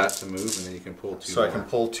for that to move, and then you can pull 2 So more. I can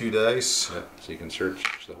pull 2 dice? Yeah, so you can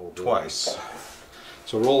search the whole building. Twice.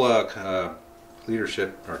 So roll a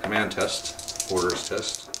leadership or command test, orders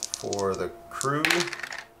test. For the crew.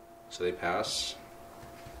 So they pass.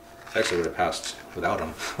 Actually would have passed without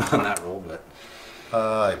him on that roll, but...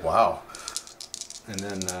 Wow. And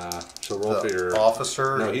then, so roll for your...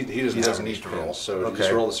 officer? No, he doesn't need to roll. So you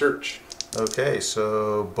just roll the search. Okay,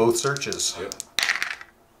 so both searches. Yep.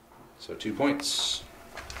 So 2 points.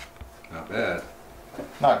 Not bad.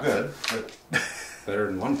 Not good, but... Better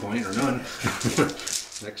than 1 point or none.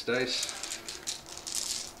 Next dice.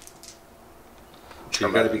 So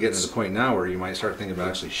you've got to be getting to the point now where you might start thinking about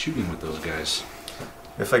actually shooting with those guys.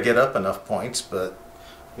 If I get up enough points, but...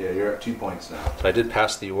 Yeah, you're at 2 points now. So I did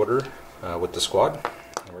pass the order with the squad.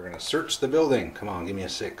 And we're going to search the building. Come on, give me a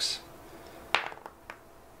 6.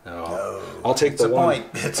 No. I'll take the 1.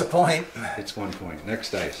 It's a point. It's 1 point.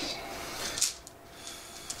 Next dice.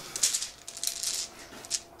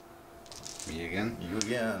 Me again? You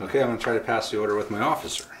again. Okay, I'm going to try to pass the order with my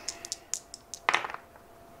officer.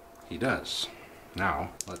 He does.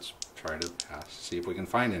 Now, let's try to pass, see if we can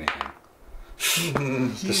find anything.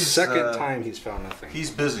 The second time he's found nothing.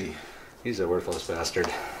 He's busy. He's a worthless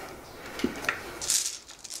bastard.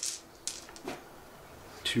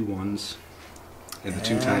 2 1s. in the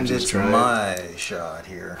 2 And times it's stride. my shot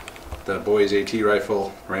here. The boys' AT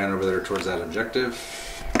rifle ran over there towards that objective.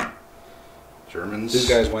 Germans. These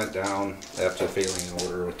guys went down after failing an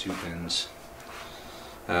order with 2 pins.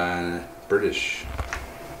 British.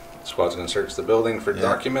 Squad's gonna search the building for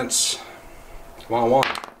documents. Come on, 1.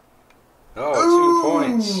 Oh, 2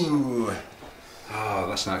 points. Oh,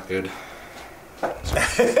 that's not good. Next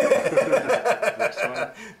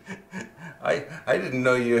one. I didn't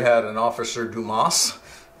know you had an Officer Dumas.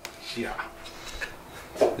 Yeah.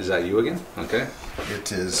 Is that you again? Okay.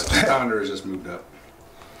 It is. The pounder has just moved up.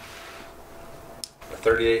 The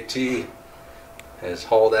 38T has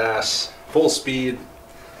hauled ass, full speed,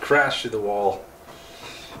 crashed through the wall,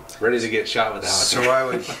 ready to get shot with the howitzer. So I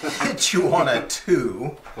would hit you on a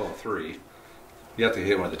 2. Well, 3. You have to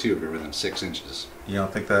hit one of the 2 if you're within 6 inches. You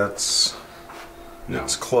don't think that's... No.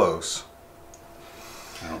 It's close.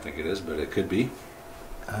 I don't think it is, but it could be.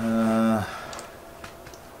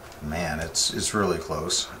 Man, it's really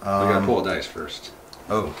close. We gotta pull a dice first.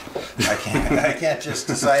 Oh, I can't just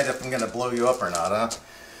decide if I'm gonna blow you up or not, huh?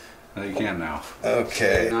 No, you can now.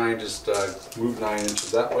 Okay. 9 just move 9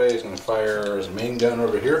 inches that way. He's gonna fire his main gun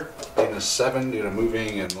over here. In a 7 due to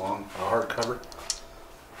moving and long hard cover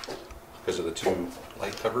because of the 2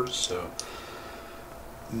 light covers. So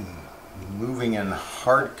Moving in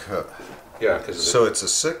hard cut. yeah, because So it's a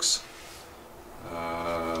 6.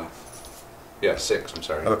 Yeah, 6. I'm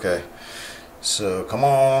sorry. Okay. So come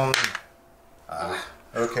on.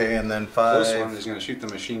 Okay, and then 5. This one is going to shoot the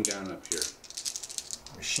machine gun up here.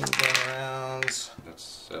 Machine gun rounds.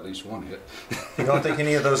 That's at least 1 hit. You don't think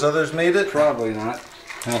any of those others made it? Probably not.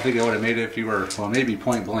 I don't think I would have made it if you were, well, maybe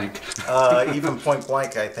point blank. Even point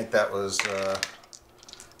blank, I think that was.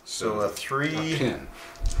 So a 3. A pin.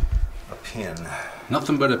 A pin.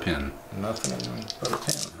 Nothing but a pin. Nothing but a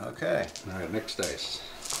pin. Okay. All right, next dice.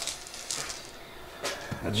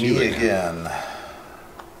 That's Me you again.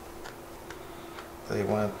 They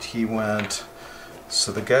went. He went.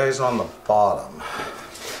 So the guy's on the bottom.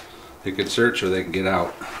 They could search or they can get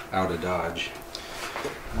out of Dodge.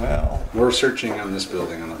 Well, We're searching on this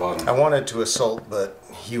building on the bottom. I wanted to assault, but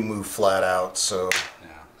you moved flat out. So Yeah.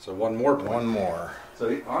 So 1 more point. 1 more.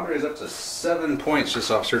 So Andre's up to 7 points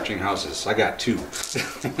just off searching houses. I got 2.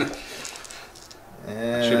 Should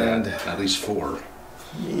And have at least 4.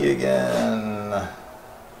 me again.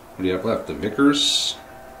 What do you have left? The Vickers.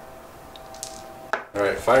 All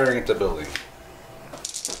right, firing at the building.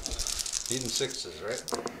 Needing 6s, right?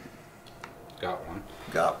 Got 1.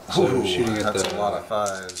 Got. So Ooh, shooting at that's the- a lot of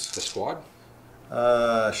 5s. The squad.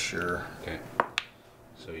 Sure. Okay.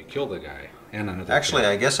 So you killed a guy and another. Actually,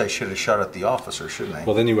 guy. I guess I should have shot at the officer, shouldn't I?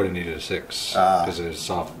 Well, then you would have needed a 6 because it is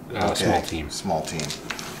soft, Okay, small team. Small team.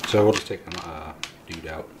 So we'll just take the dude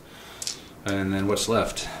out, and then what's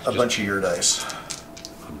left? A bunch of your dice.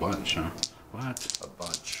 A bunch, huh? What? A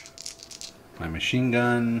bunch. My machine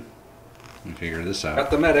gun. Let me figure this out.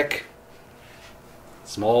 Got the medic.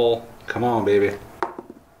 Small. Come on, baby.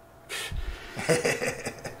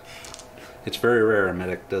 It's very rare a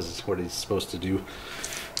medic does what he's supposed to do.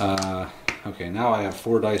 Okay, now I have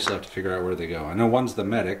 4 dice left to figure out where they go. I know one's the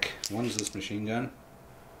medic, one's this machine gun,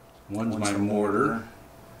 one's my the mortar,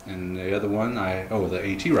 and the other one, the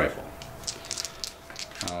AT rifle.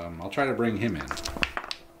 I'll try to bring him in.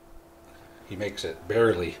 He makes it,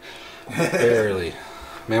 barely. Barely.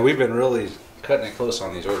 Man, we've been really cutting it close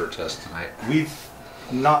on these order tests tonight. We've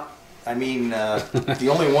not. I mean, the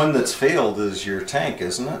only one that's failed is your tank,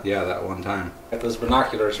 isn't it? Yeah, that one time. Got those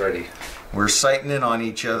binoculars ready. We're sighting in on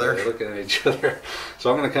each They're other. looking at each other. So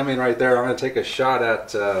I'm going to come in right there. I'm going to take a shot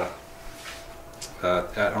at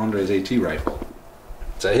Andre's AT rifle.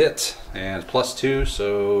 It's a hit, and it's +2,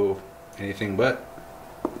 so anything but.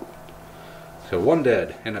 So 1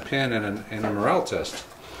 dead, and a pin, and a morale test.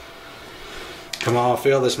 Come on,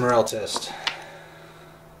 fail this morale test.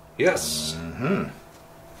 Yes. Mm-hmm.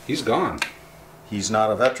 He's gone. He's not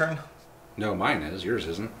a veteran? No, mine is. Yours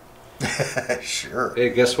isn't. Sure. Hey,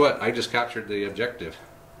 guess what? I just captured the objective.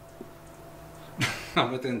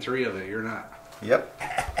 I'm within 3 of it. You're not. Yep.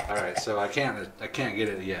 All right, so I can't get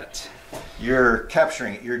it yet. You're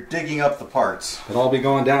capturing it. You're digging up the parts. But I'll be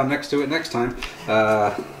going down next to it next time.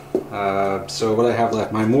 So what I have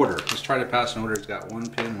left, my mortar. Let's try to pass an order. It's got 1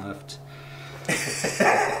 pin left.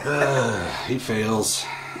 He fails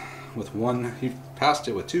with 1. He passed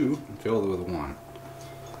it with 2 and failed it with 1.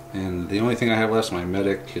 And the only thing I have left is my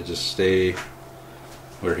medic. He'll just stay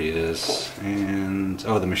where he is. And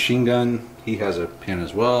the machine gun. He has a pin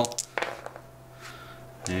as well.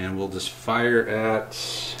 And we'll just fire at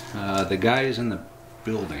the guys in the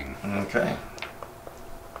building. Okay.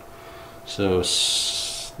 So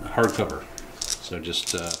hardcover. So just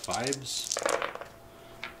 5s.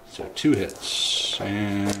 So 2 hits.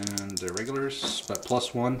 And the regulars, but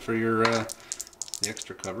 +1 for your the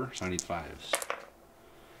extra cover. So I need 5s.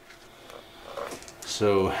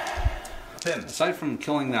 So aside from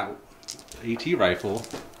killing that AT rifle,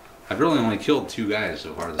 I've really only killed 2 guys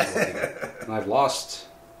so far this whole thing. And I've lost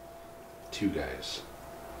 2 guys.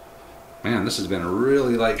 Man, this has been a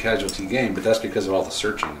really light casualty game, but that's because of all the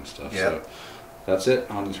searching and stuff. Yep. So that's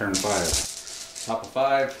it on turn 5. Top of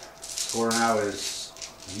 5. Score now is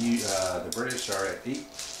the British are at 8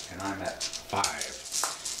 and I'm at 5.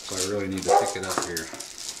 So I really need to pick it up here.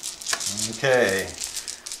 Okay.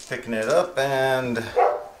 Picking it up and...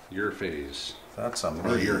 Your phase. That's a me.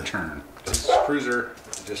 Or your turn. This cruiser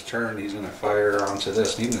just turned. He's going to fire onto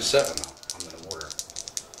this. Needing a 7 though. I'm going to mortar.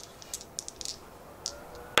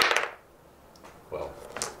 Well,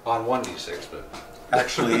 on 1d6, but...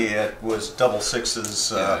 Actually, it was double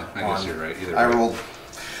 6s. Yeah, I guess you're right. Either I way. rolled.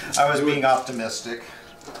 I was being optimistic.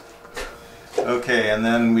 Okay, and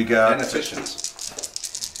then we got... Inefficiency.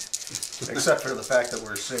 Except for the fact that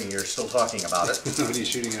we're seeing you're still talking about it. What are you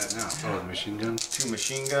shooting at now? Oh, the machine gun? 2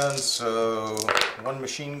 machine guns, so 1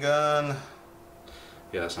 machine gun.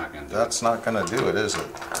 Yeah, that's not going to do That's not going to do it, is it?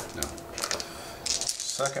 No.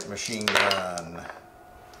 Second machine gun.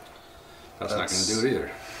 That's not going to do it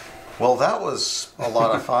either. Well, that was a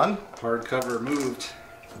lot of fun. Hardcover moved.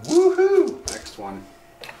 Woohoo! Next one.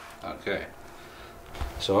 Okay.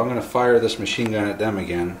 So I'm going to fire this machine gun at them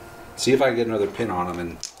again. See if I can get another pin on them,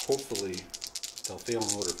 and hopefully they'll fail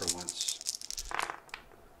an order for once.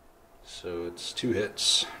 So it's 2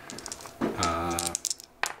 hits.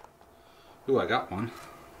 Ooh, I got one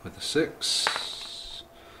with a 6.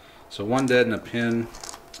 So 1 dead and a pin.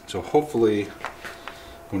 So hopefully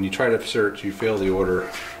when you try to search, you fail the order.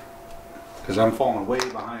 Because I'm falling way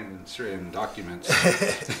behind in documents.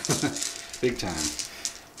 Big time.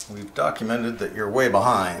 We've documented that you're way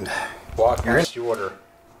behind. Walk once you order.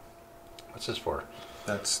 What's this for?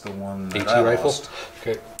 That's the one that AT I rifle? lost.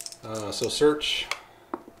 Okay. So search.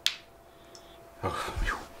 Oh,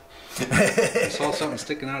 I saw something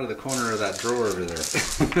sticking out of the corner of that drawer over there.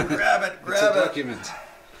 Grab it, grab It's a document.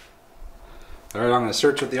 All right, I'm going to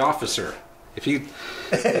search with the officer. If he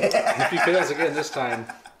fails again this time,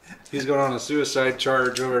 he's going on a suicide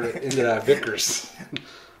charge into that Vickers.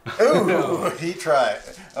 Ooh, no. He tried.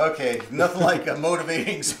 Okay, nothing like a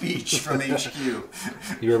motivating speech from HQ.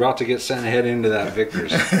 You're about to get sent ahead into that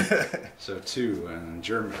Vickers. So 2 and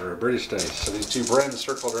German or British dice. So these 2 brands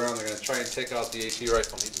circled around. They're going to try and take out the AT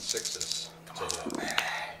rifle needing 6s.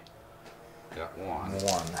 Got 1.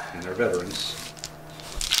 And they're veterans.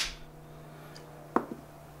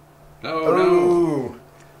 No, no.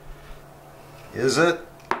 Is it?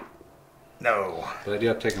 No. But I do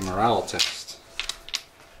have to take a morale test.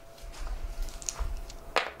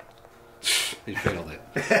 He failed it.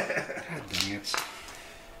 God dang it.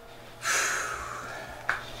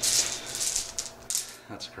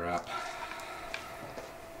 That's crap.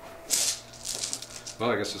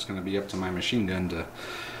 Well, I guess it's going to be up to my machine gun to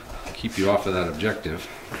keep you off of that objective.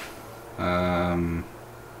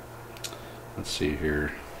 Let's see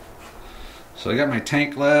here. So I got my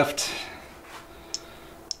tank left.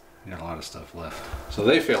 I got a lot of stuff left. So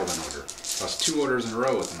they failed an order. That's 2 orders in a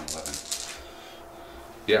row with an 11.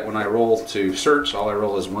 Yet when I roll to search, all I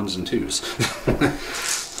roll is 1s and 2s.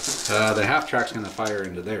 The half track's going to fire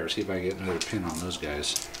into there. See if I get another pin on those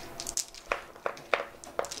guys.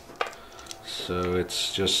 So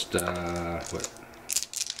it's just, what,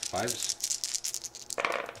 5s?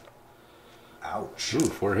 Ouch. Ooh,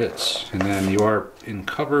 4 hits. And then you are in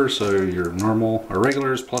cover, so your normal, or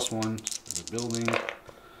regulars, +1, the building.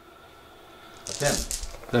 A pin.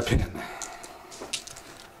 The pin.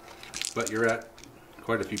 But you're at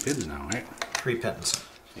quite a few pins now, right? 3 pins.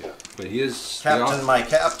 Yeah. But he is... Captain, my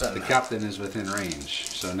captain. The captain is within range.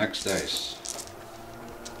 So next dice.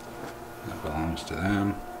 That belongs to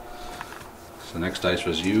them. So next dice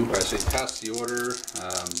was you. I say pass the order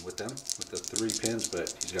with them, with the 3 pins,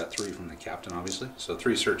 but he's got 3 from the captain, obviously. So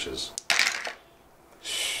 3 searches.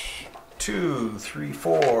 2, 3,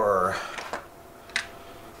 4.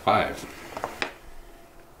 5.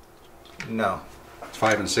 No.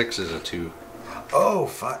 5 and 6 is a 2. Oh,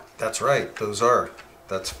 5. That's right.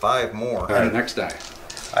 That's 5 more. All right, next die.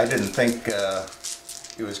 I didn't think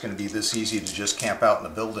it was going to be this easy to just camp out in the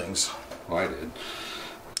buildings. Well, I did.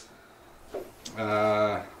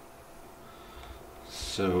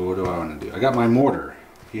 So what do I want to do? I got my mortar.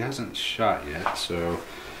 He hasn't shot yet, so...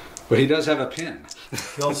 But he does have a pin.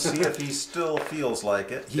 He'll see if he still feels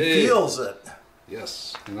like it. He Hey. feels it.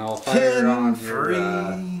 Yes. And I'll fire on Pin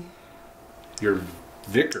free. your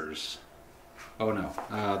Vickers. Oh no,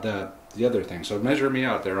 the other thing. So measure me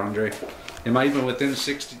out there, Andre. Am I even within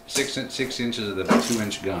 6 inches of the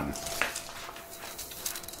 2-inch gun?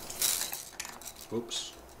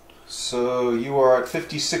 Oops. So you are at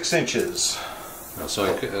 56 inches. Oh, so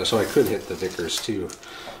I could hit the Vickers too.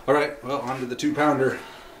 All right, well, on to the 2-pounder.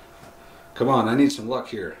 Come on, I need some luck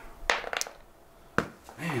here.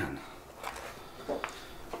 Man.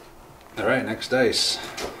 All right, next dice.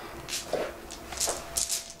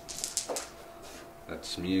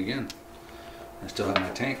 That's me again. I still have my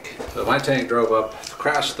tank. So my tank drove up,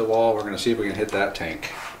 crashed the wall. We're going to see if we can hit that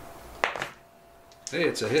tank. Hey,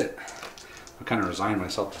 it's a hit. I kind of resigned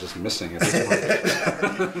myself to just missing at this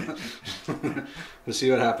point. Let's see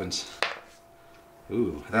what happens.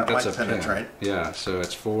 Ooh, I think that's a penetrate. Yeah, so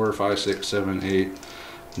it's 4, 5, 6, 7, 8,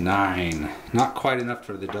 9. Not quite enough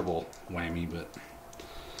for the double whammy, but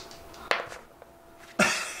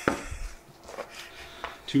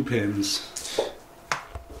 2 pins.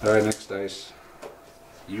 All right, next dice.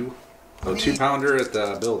 You. Oh, 2-pounder at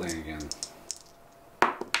the building again.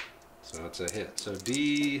 So it's a hit. So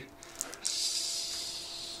D.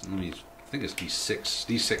 Let me think it's D6.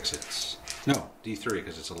 D6 hits. No, D3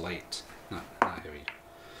 because it's a light, not heavy.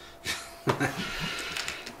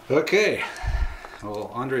 Okay. Well,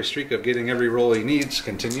 Andre's streak of getting every roll he needs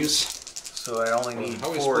continues. So I only need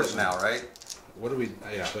 4s now, right? What do we?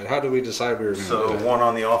 Yeah, but how do we decide we were going to do So 1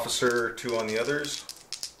 on the officer, 2 on the others.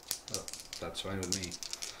 Oh, that's fine with me.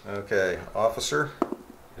 Okay, officer.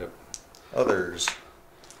 Yep. Others.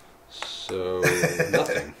 So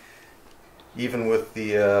nothing. Even with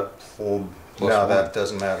the no, that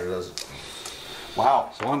doesn't matter, does it?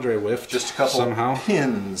 Wow. So Andre whiffed. Just a couple somehow.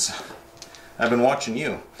 pins. I've been watching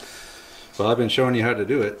you. Well, I've been showing you how to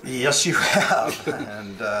do it. Yes, you have.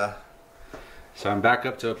 And so I'm back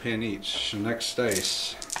up to a pin each. Next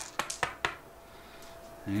dice.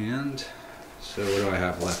 And so what do I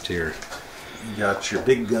have left here? you got your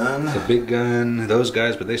big gun. The big gun, those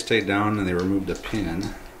guys, but they stayed down and they removed a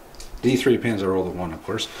pin. D3 pins, I rolled a 1, of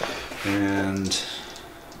course. And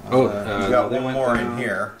you got one more in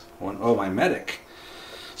here. Oh, my medic.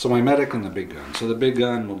 So my medic and the big gun. So the big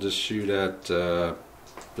gun will just shoot at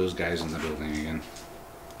those guys in the building again.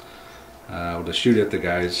 We'll just shoot at the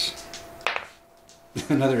guys.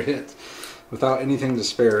 Another hit without anything to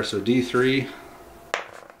spare. So D3.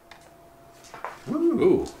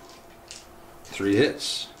 Ooh. 3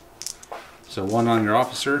 hits. So 1 on your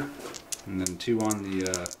officer, and then 2 on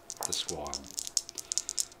the squad.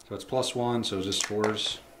 So it's +1, so just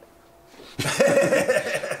 4s.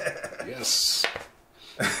 Yes.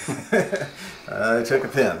 I took a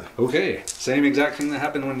pin. Okay, same exact thing that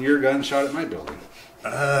happened when your gun shot at my building.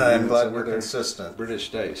 I'm glad we're consistent. British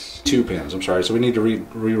dice. 2 pins, I'm sorry. So we need to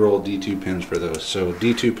re-roll D2 pins for those. So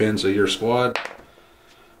D2 pins are your squad,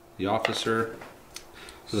 the officer.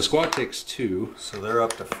 So the squad takes 2. So they're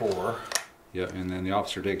up to 4. Yep, and then the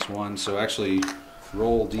officer takes 1. So actually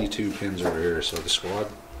roll D2 pins over here. So the squad,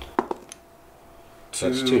 2.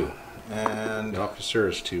 That's 2. And the officer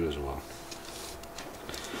is 2 as well.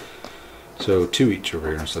 So 2 each over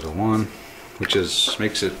here instead of 1, which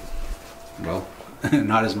makes it, well,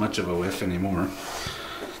 not as much of a whiff anymore.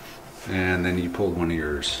 And then you pulled 1 of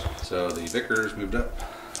yours. So the Vickers moved up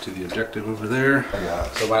to the objective over there.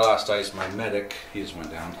 So my last dice, my medic, he just went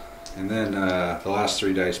down. And then the last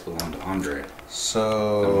 3 dice belong to Andre.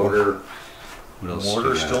 So the mortar. What else?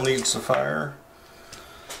 Mortar still needs to fire.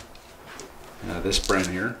 This Bren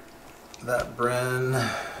here. That Bren.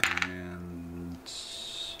 And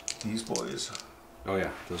these boys. Oh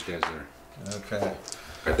yeah, those guys there. Okay.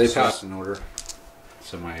 Right, they passed in order.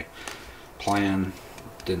 So my plan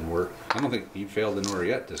didn't work. I don't think you failed in order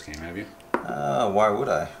yet this game, have you? Why would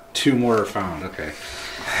I? 2 more are found. Okay.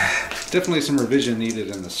 Definitely some revision needed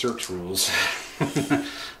in the search rules.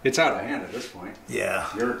 It's out of hand at this point. Yeah.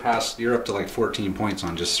 You're up to like 14 points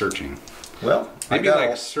on just searching. Well, maybe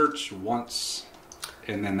like search once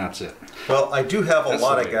and then that's it. Well, I do have a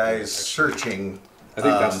lot of guys searching. I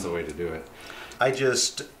think that's the way to do it.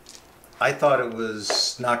 I thought it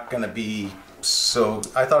was not going to be so.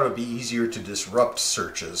 I thought it would be easier to disrupt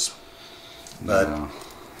searches. But no,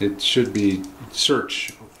 it should be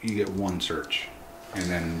search. You get 1 search, and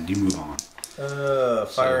then you move on.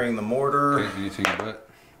 Firing the mortar. Okay, anything but.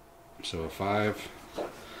 So a 5.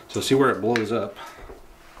 So see where it blows up.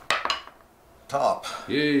 Top.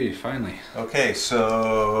 Yay! Finally. Okay,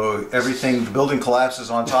 so everything, the building collapses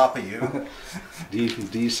on top of you.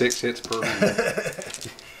 D6 hits per minute.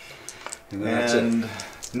 And then that's it.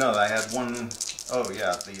 No, I had 1. Oh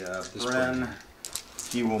yeah, the Bren.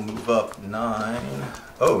 He will move up 9.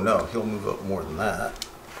 Oh no, he'll move up more than that.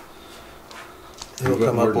 he'll We've got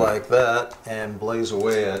come more up than- like that and blaze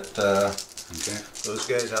away at Okay. those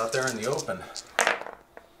guys out there in the open.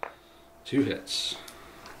 2 hits.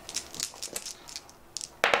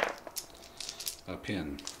 A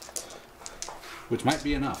pin. Which might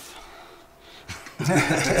be enough.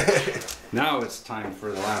 Now it's time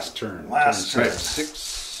for the last turn. Last turn.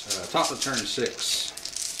 6. Top of turn 6.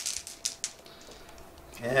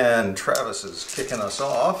 And Travis is kicking us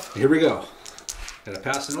off. Here we go. Gotta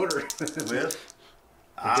pass an order. With the big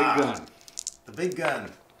gun. The big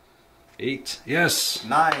gun. 8. Yes.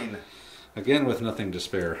 9. Again with nothing to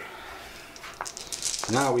spare.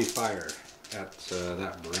 Now we fire at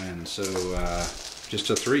that brand. So just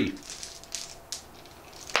a 3.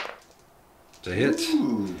 It's a hit.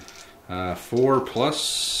 4 plus.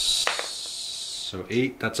 So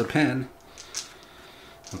 8. That's a pen.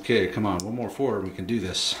 Okay, come on. One more 4. We can do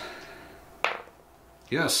this.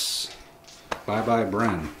 Yes. Bye-bye,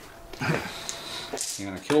 Bren. You're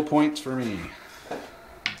gonna kill points for me.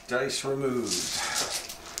 Dice removed.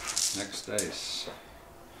 Next dice.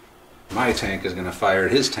 My tank is gonna fire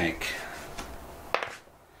at his tank.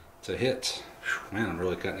 It's a hit. Whew, man, I'm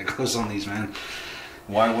really cutting it close on these, man.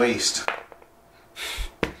 Why waste?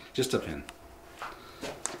 Just a pin.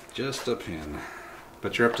 Just a pin.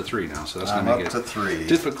 But you're up to 3 now, so that's I'm gonna make up it to 3.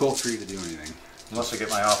 difficult for you to do anything. Unless I get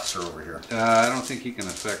my officer over here. I don't think he can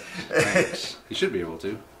affect tanks. He should be able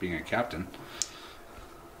to, being a captain.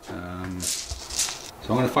 So I'm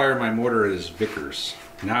going to fire my mortar at his Vickers.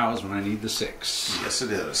 Now is when I need the 6. Yes,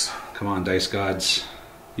 it is. Come on, dice gods.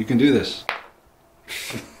 You can do this.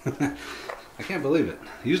 I can't believe it.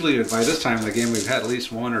 Usually by this time in the game we've had at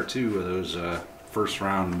least 1 or 2 of those first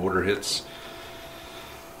round mortar hits.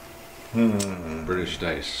 British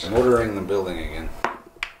dice. Mortaring the building again.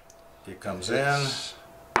 It comes in,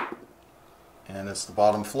 and it's the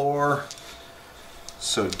bottom floor.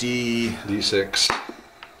 So D6.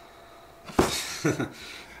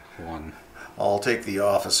 1. I'll take the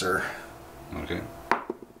officer. Okay.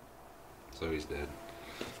 So he's dead.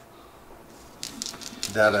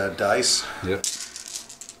 That a dice? Yep.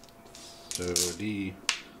 So D.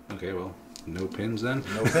 Okay, well, no pins then?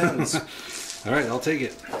 No pins. Alright, I'll take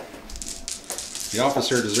it. The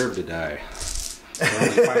officer deserved to die. We're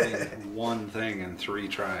only fighting 1 thing in 3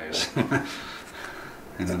 tries.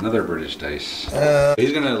 And another British dice.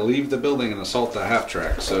 He's going to leave the building and assault the half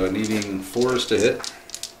track, so needing 4s to hit.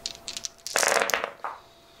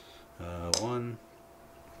 1,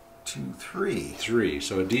 2, 3. 3.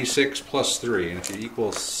 So a D6 plus 3, and if you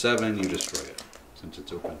equal 7, you destroy it, since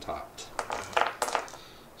it's open topped.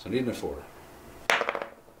 So needing a 4.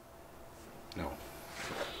 No.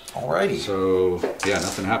 Alrighty. So, yeah,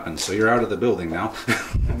 nothing happens. So you're out of the building now.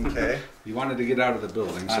 Okay. You wanted to get out of the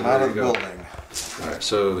building, so I'm there out you of the go. building. Alright,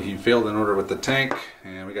 so he failed an order with the tank,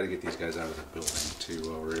 and we got to get these guys out of the building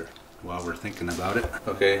too while we're thinking about it.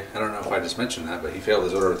 Okay, I don't know if I just mentioned that, but he failed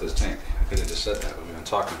his order with his tank. I could have just said that, but we've been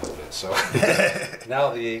talking a little bit. So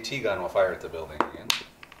now the AT gun will fire at the building again.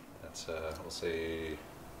 That's we'll say.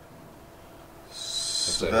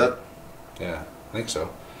 So that, yeah, I think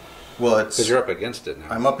so. well, it's. Because you're up against it now.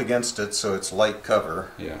 I'm up against it, so it's light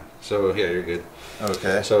cover. Yeah. So yeah, you're good.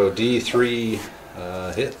 Okay. So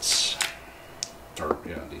D3 hits. Or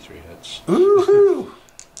yeah, D3 hits. Woohoo!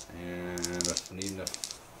 And if needing a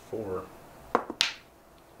 4.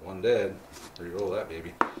 1 dead. Reroll that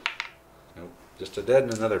baby. Nope. Just a dead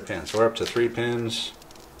and another pin. So we're up to 3 pins.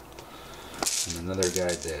 And another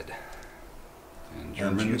guy dead. And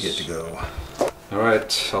Germans. And you get to go.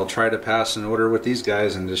 Alright, I'll try to pass an order with these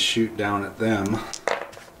guys and just shoot down at them.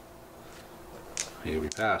 Hey, we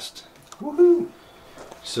passed. Woohoo!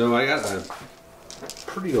 So I got a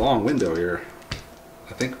pretty long window here.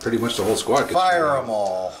 I think pretty much the whole squad could Fire them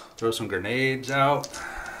all. throw some grenades out.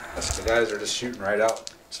 The guys are just shooting right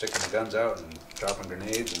out, sticking the guns out and dropping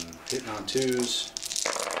grenades and hitting on 2s.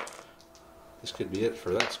 This could be it for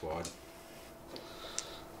that squad.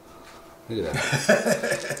 Look at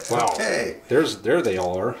that. Wow. Okay. There they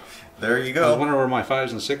all are. There you I was go. wondering where my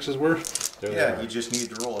 5s and 6s were. There they Yeah, are. you just need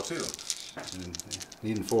to roll a 2. And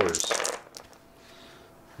needing 4s.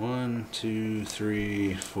 1, 2,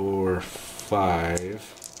 3, 4,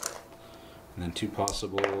 5. And then 2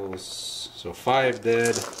 possibles. So 5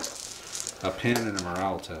 dead, a pin, and a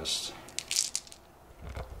morale test.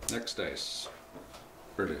 Next dice.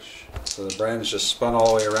 British. So the brand's just spun all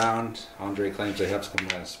the way around. Andre claims they have some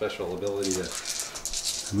special ability to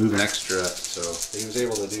move an extra, so he was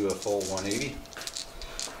able to do a full 180. And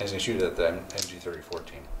he's going to shoot at the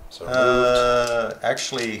MG3014. So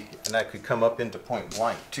actually, and I could come up into point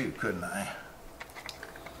blank too, couldn't I?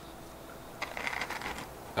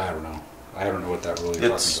 I don't know. I don't know what that rule you're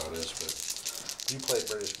It's- talking about is, You played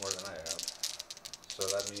British more than I have. So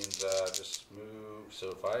that means just move,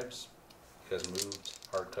 so 5s, because moved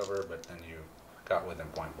hardcover, but then you got within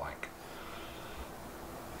point blank.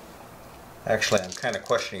 Actually, I'm kind of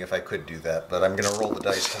questioning if I could do that, but I'm going to roll the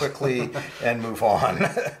dice quickly and move on.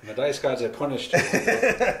 The dice gods have punished you.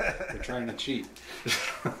 You're trying to cheat.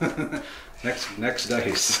 Next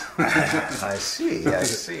dice. I see, I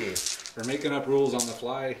see. For making up rules on the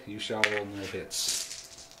fly, you shall roll no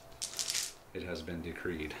hits. It has been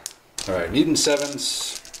decreed. Alright, needing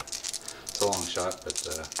 7s. It's a long shot, but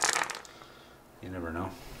you never know.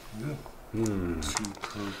 Two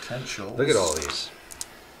potential. Look at all these.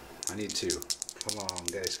 I need 2. Come on,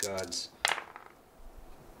 dice gods.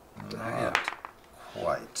 Not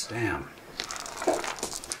quite. Damn.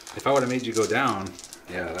 If I would have made you go down,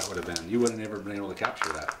 yeah, that would have been. You wouldn't have ever been able to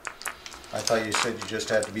capture that. I thought you said you just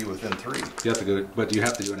had to be within 3. You have to go, but you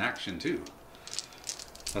have to do an action too.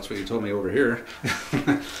 That's what you told me over here.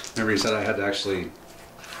 Remember, you said I had to actually.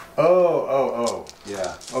 Oh.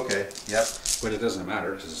 Yeah. Okay. Yep. But it doesn't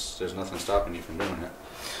matter because there's nothing stopping you from doing it.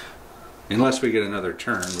 Unless we get another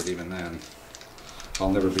turn, but even then,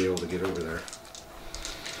 I'll never be able to get over there.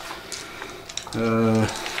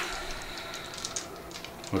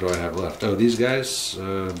 What do I have left? Oh, these guys.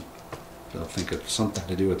 I'll think of something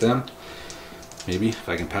to do with them. Maybe, if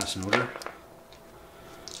I can pass an order.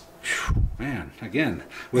 Whew, man, again,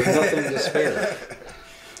 with nothing to spare.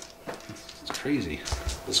 It's crazy.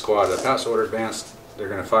 The squad, the pass order advanced, they're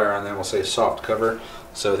going to fire on them. We'll say soft cover.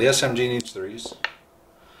 So the SMG needs 3s.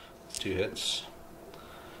 2 hits.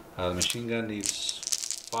 The machine gun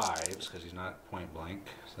needs 5s because he's not point blank.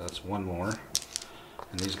 So that's 1 more.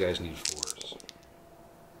 And these guys need 4s.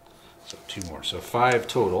 So 2 more. So 5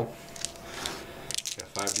 total. Got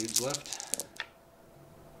 5 dudes left.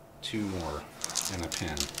 2 more and a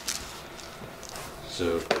pin.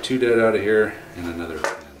 So 2 dead out of here and another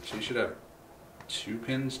pin. So you should have 2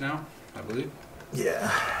 pins now, I believe. Yeah.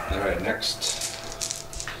 Alright, next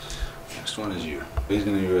one is you. He's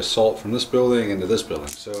going to do assault from this building into this building.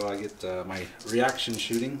 So I get my reaction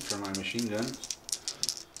shooting from my machine gun.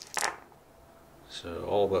 So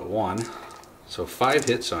all but 1. So 5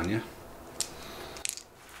 hits on you.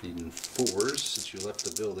 Needing 4s since you left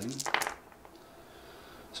the building.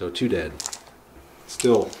 So 2 dead.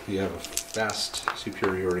 Still, you have a vast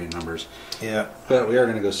superiority in numbers. Yeah. But we are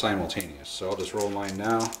going to go simultaneous. So I'll just roll mine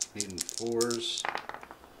now. Needing 4s.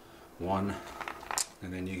 1.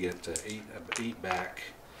 And then you get 8 back.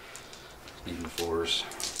 Needing 4s.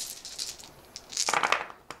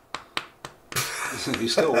 You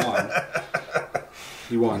still won.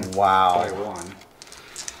 You won. Wow. By 1.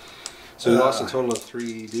 So you lost a total of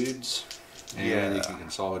 3 dudes. And Yeah. you can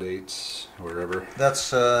consolidate wherever.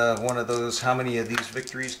 That's one of those, how many of these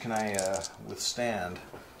victories can I withstand?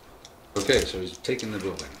 Okay, so he's taking the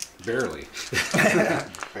building. Barely.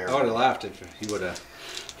 Barely. I would have laughed if he would have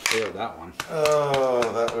failed that one. Oh,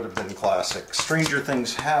 that would have been classic. Stranger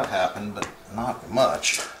things have happened, but not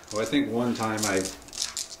much. Well, I think one time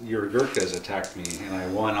your Gurkhas attacked me and I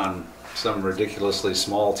won on some ridiculously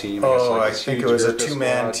small team. Oh, like I think it was a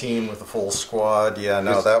 2-man team with a full squad. Yeah,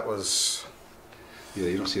 no, that was... Yeah,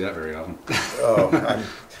 you don't see that very often. Oh,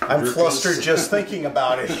 I'm flustered just thinking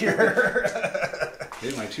about it here.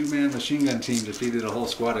 Yeah, my 2-man machine gun team defeated a whole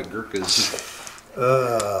squad of Gurkhas.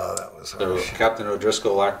 That was So harsh. Captain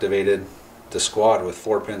O'Driscoll activated the squad with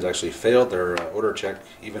 4 pins. Actually failed their order check,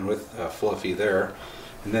 even with Fluffy there.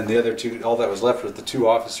 And then the other 2, all that was left was the 2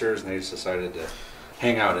 officers, and they just decided to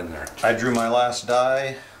hang out in there. I drew my last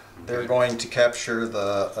die. They're going to capture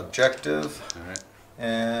the objective. All right.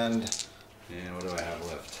 And what do I have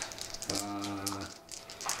left?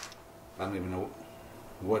 I don't even know.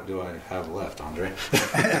 What do I have left, Andre?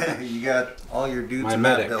 you got all your dudes My in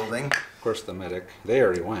medic. that building. Of course, the medic. They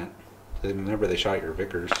already went. Remember, they shot your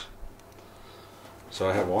Vickers. So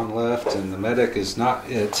I have 1 left, and the medic is not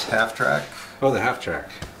it. Half track. Oh, the half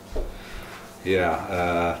track.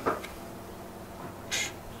 Yeah.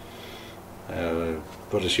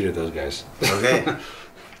 We'll just shoot at those guys. Okay.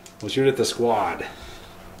 We'll shoot at the squad.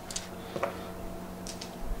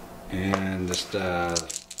 And just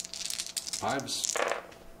 5s.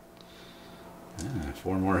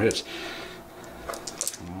 4 more hits.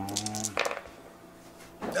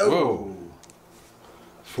 Whoa.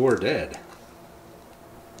 4 dead.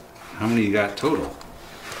 How many you got total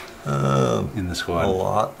in the squad? A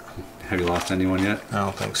lot. Have you lost anyone yet? I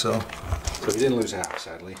don't think so. So you didn't lose half,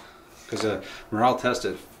 sadly. Because morale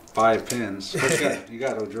tested 5 pins. But you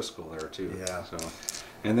got O'Driscoll there too. Yeah. So,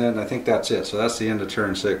 and then I think that's it. So that's the end of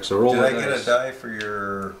turn 6. So roll. Did the I get dice. a die for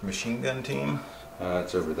your machine gun team?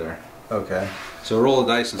 It's over there. Okay. So roll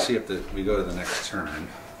the dice and see if we go to the next turn.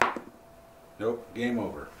 Nope, game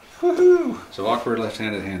over. Woohoo! So awkward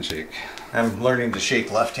left-handed handshake. I'm learning to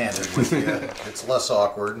shake left-handed with you. It's less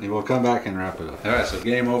awkward. And we'll come back and wrap it up. All right, so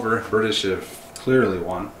game over. British have clearly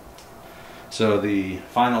won. So the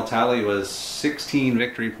final tally was 16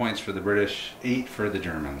 victory points for the British, 8 for the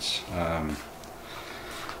Germans.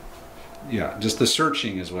 Yeah, just the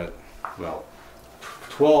searching is what, well,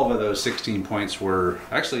 12 of those 16 points were,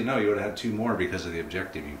 actually no, you would have had 2 more because of the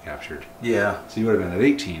objective you captured. Yeah. So you would have been at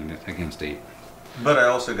 18 against 8. But I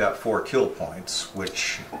also got 4 kill points,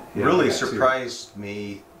 which really surprised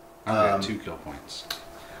me. I got 2 kill points.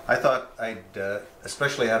 I thought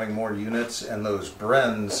especially having more units and those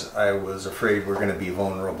Brens, I was afraid were going to be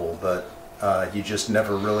vulnerable, but you just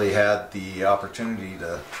never really had the opportunity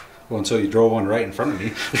to... Well, until you drove one right in front of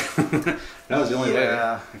me. That was the only way.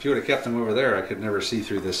 If you would have kept them over there, I could never see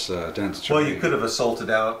through this dense terrain. Well, you could have assaulted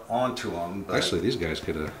out onto them. But... Actually, these guys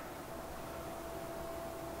could have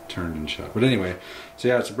turned and shot. But anyway, so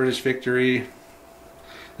yeah, it's a British victory.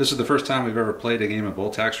 This is the first time we've ever played a game of Bull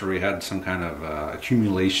Tax where we had some kind of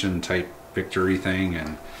accumulation type victory thing,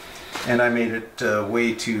 and I made it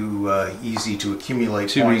way too easy to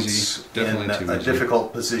accumulate points in a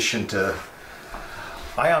difficult position to.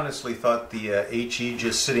 I honestly thought the HE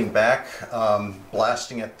just sitting back,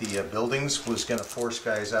 blasting at the buildings was going to force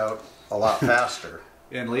guys out a lot faster.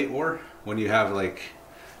 In late war, when you have like,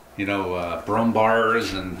 you know,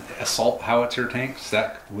 Brumbars and assault howitzer tanks,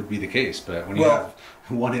 that would be the case. But when you have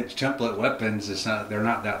 1-inch template weapons, they're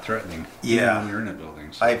not that threatening. Yeah, when you're in a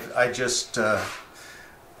building. So. I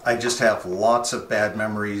just have lots of bad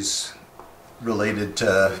memories related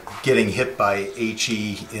to getting hit by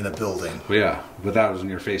HE in a building. Well, yeah, but that was when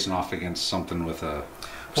you're facing off against something with a...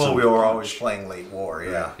 Well, we were always playing late war,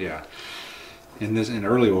 yeah. Yeah. In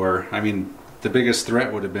early war, I mean, the biggest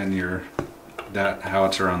threat would have been that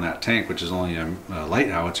howitzer on that tank, which is only a light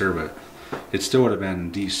howitzer, but it still would have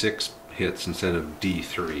been D6 hits instead of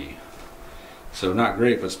D3. So not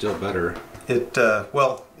great, but still better.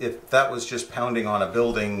 Well, if that was just pounding on a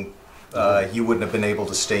building... you wouldn't have been able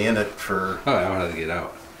to stay in it for... Oh, I would have to get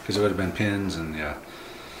out. Because it would have been pins and, yeah.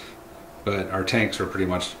 But our tanks were pretty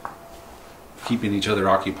much keeping each other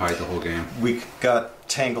occupied the whole game. We got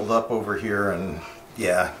tangled up over here and,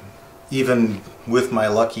 yeah, even with my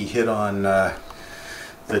lucky hit on the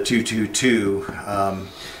 222,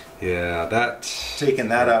 yeah, taking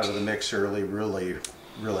that out of the mix early really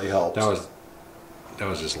helped. That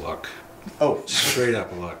was just luck. Oh, straight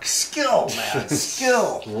up luck. Skill, man,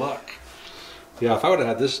 skill. Luck. Yeah, if I would have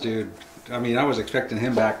had this dude, I mean, I was expecting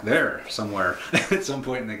him back there somewhere at some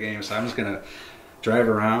point in the game, so I'm just going to drive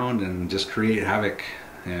around and just create havoc.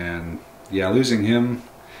 And yeah, losing him.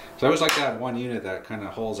 So I always like to have one unit that kind of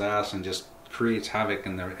hauls ass and just creates havoc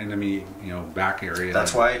in the enemy, back area.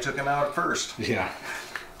 That's why I took him out first. Yeah.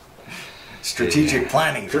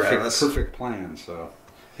 Planning, Travis. Perfect plan, so.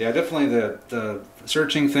 Yeah, definitely the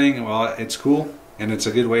searching thing, well, it's cool, and it's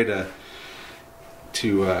a good way to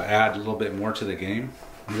add a little bit more to the game.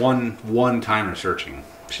 One timer searching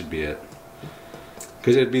should be it.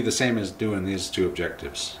 Because it'd be the same as doing these 2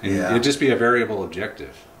 objectives. And it'd just be a variable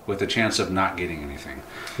objective with a chance of not getting anything,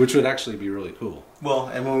 which would actually be really cool. Well,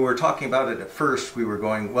 and when we were talking about it at first, we were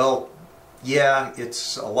going, well, yeah,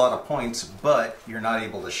 it's a lot of points, but you're not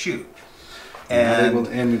able to shoot. But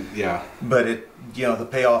the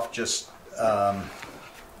payoff just,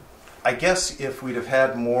 I guess if we'd have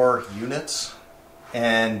had more units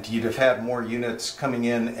and you'd have had more units coming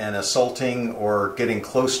in and assaulting or getting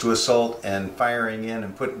close to assault and firing in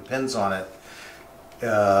and putting pins on it,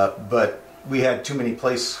 but we had too many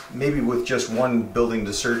places, maybe with just one building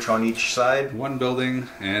to search on each side. One building,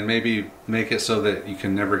 and maybe make it so that you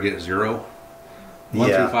can never get 0. 1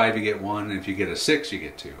 through 5 you get 1, and if you get a 6 you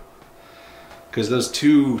get 2. Because those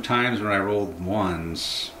 2 times when I rolled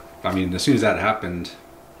 1s, I mean, as soon as that happened,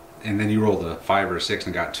 and then you rolled a 5 or a 6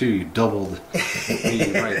 and got 2, you doubled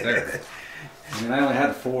me right there. I mean, I only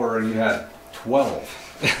had 4 and you had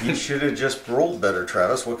 12. You should have just rolled better,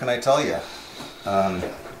 Travis. What can I tell you?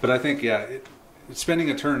 But I think, spending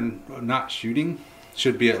a turn not shooting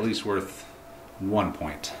should be at least worth 1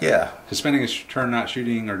 point. Yeah. Because spending a turn not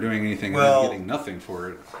shooting or doing anything and then getting nothing for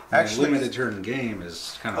it, actually, a limited turn game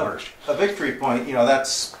is kind of harsh. A victory point,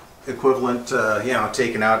 that's equivalent to,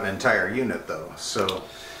 taking out an entire unit, though. So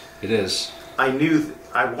it is. I knew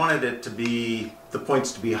I wanted it to be, the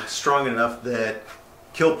points to be strong enough that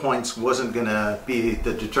kill points wasn't going to be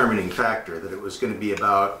the determining factor, that it was going to be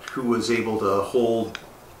about who was able to hold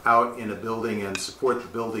out in a building and support the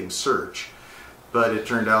building search. But it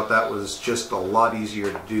turned out that was just a lot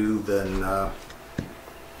easier to do than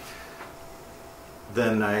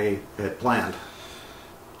than I had planned.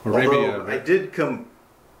 Or maybe Although I did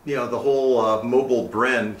the whole mobile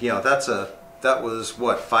Bren, that was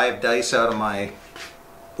what, 5 dice out of my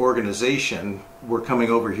organization were coming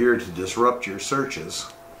over here to disrupt your searches.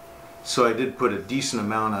 So I did put a decent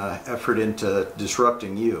amount of effort into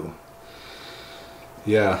disrupting you.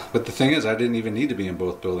 yeah, but the thing is, I didn't even need to be in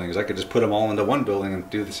both buildings. I could just put them all into one building and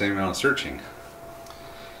do the same amount of searching.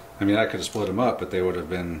 I mean, I could have split them up, but they would have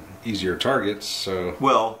been easier targets. So,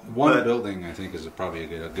 Well, one building, I think, is probably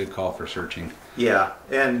a good call for searching. Yeah,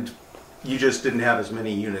 and you just didn't have as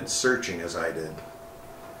many units searching as I did.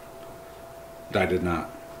 I did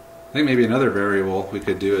not. I think maybe another variable we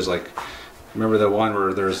could do is like, remember the one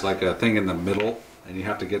where there's like a thing in the middle, and you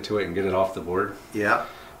have to get to it and get it off the board? Yeah.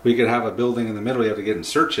 We could have a building in the middle. You have to get and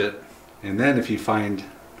search it, and then if you find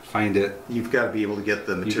it, You've got to be able to get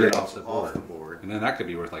the you materials get off the board. and then that could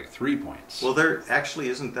be worth like 3 points. Well, there actually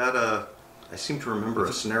isn't that I seem to remember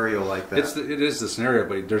a scenario like that. It is the scenario,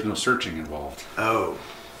 but there's no searching involved. Oh.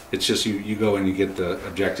 It's just you go and you get the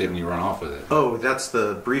objective and you run off with it. Oh, that's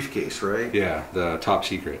the briefcase, right? Yeah, the top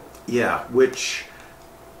secret. Yeah, which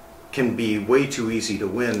can be way too easy to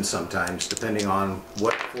win sometimes, depending on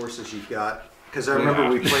what forces you've got. Because I remember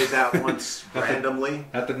we played that once randomly.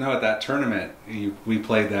 At that tournament, we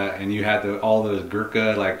played that, and you had all those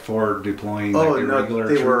Gurkha, like 4 deploying like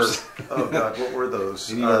irregular troops. Oh god, what were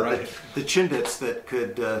those? Right. The Chindits that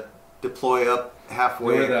could deploy up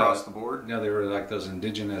halfway across the board. No, they were like those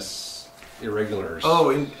indigenous irregulars.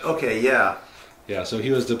 Oh, okay, yeah. Yeah, so he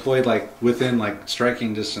was deployed like within like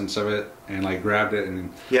striking distance of it, and like grabbed it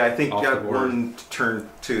and yeah, I think off got the board. one turn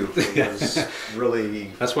too. It was really.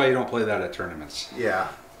 That's why you don't play that at tournaments. Yeah.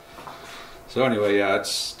 So anyway, yeah,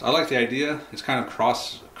 I like the idea. It's kind of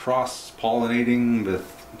cross pollinating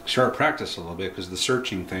with sharp practice a little bit, because the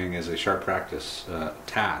searching thing is a sharp practice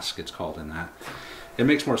task. It's called in that. It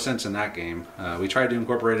makes more sense in that game. We tried to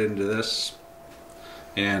incorporate it into this,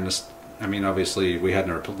 and I mean, obviously, we had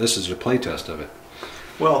this is a play test of it.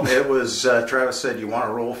 Well, it was, Travis said, you want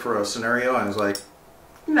to roll for a scenario? I was like,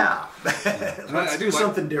 nah, let's do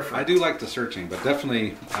something different. I do like the searching, but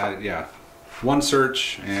definitely, yeah, one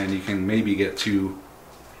search, and you can maybe get 2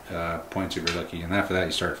 points if you're lucky, and after that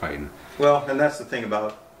you start fighting. Well, and that's the thing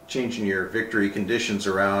about changing your victory conditions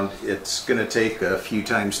around. It's going to take a few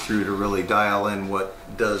times through to really dial in what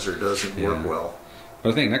does or doesn't work well.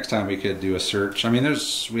 But I think next time we could do a search. I mean,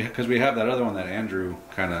 because we have that other one that Andrew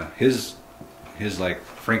kind of his like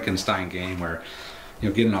Frankenstein game where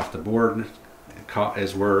getting off the board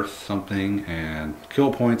is worth something, and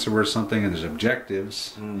kill points are worth something, and there's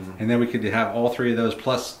objectives, and then we could have all 3 of those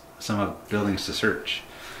plus some of buildings to search.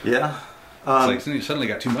 Yeah, it's like you suddenly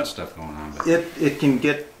got too much stuff going on. But it can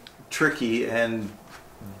get tricky, and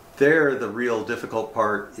there the real difficult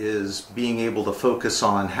part is being able to focus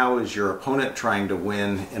on how is your opponent trying to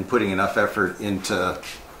win and putting enough effort into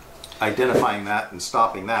identifying that and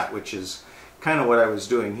stopping that, which is kind of what I was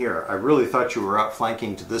doing here. I really thought you were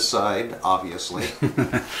outflanking to this side, obviously.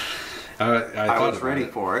 I was ready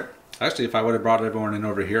for it. Actually, if I would have brought everyone in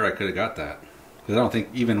over here, I could have got that. Because I don't think,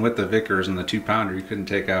 even with the Vickers and the 2-pounder, you couldn't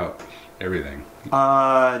take out everything.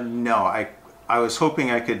 No, I was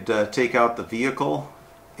hoping I could take out the vehicle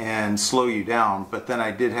and slow you down, but then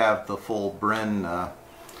I did have the full Bren.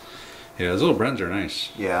 Yeah, those little Brens are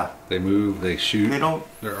nice. Yeah. They move, they shoot,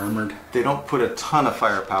 they're armored. They don't put a ton of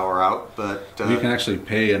firepower out, but... you can actually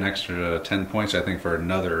pay an extra 10 points, I think, for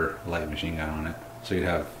another light machine gun on it. So you'd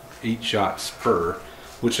have 8 shots per,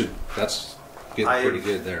 which that's getting pretty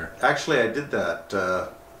good there. Actually, I did that.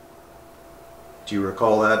 Do you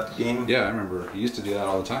recall that game? Yeah, I remember. You used to do that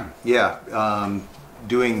all the time. Yeah.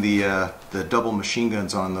 Doing the double machine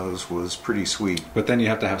guns on those was pretty sweet. But then you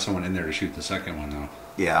have to have someone in there to shoot the second one, though.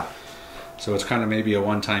 Yeah. So it's kind of maybe a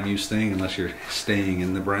one-time use thing, unless you're staying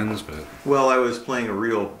in the Brens. But well, I was playing a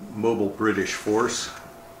real mobile British force,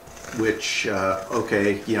 which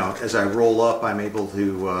okay, as I roll up, I'm able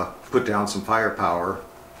to put down some firepower,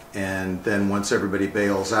 and then once everybody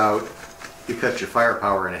bails out, you cut your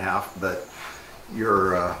firepower in half, but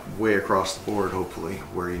you're way across the board, hopefully,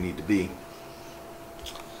 where you need to be.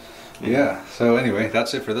 Yeah, so anyway,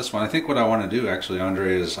 that's it for this one. I think what I want to do, actually,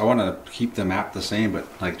 Andre, is I want to keep the map the same, but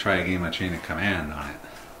like try a game of Chain of Command on it.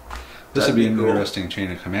 This would be an interesting Chain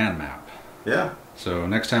of Command map. Yeah. So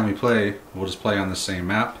next time we play, we'll just play on the same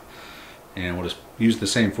map, and we'll just use the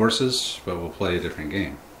same forces, but we'll play a different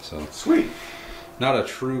game. So sweet. Not a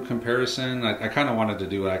true comparison. I kind of wanted to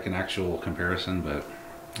do like an actual comparison, but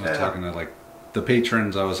I was talking to like the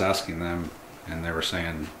patrons. I was asking them, and they were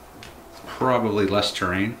saying probably less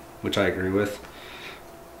terrain, which I agree with.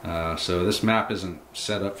 So this map isn't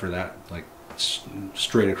set up for that like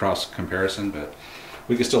straight across comparison, but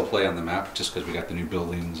we can still play on the map just because we got the new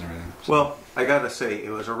buildings and everything. So. Well, I gotta say, it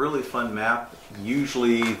was a really fun map.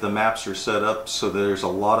 Usually the maps are set up so there's a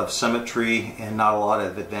lot of symmetry and not a lot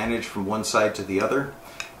of advantage from one side to the other,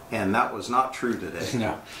 and that was not true today.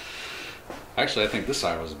 No. Actually, I think this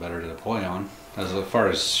side was better to deploy on, as far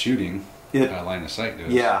as shooting line of sight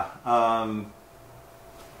goes. Yeah.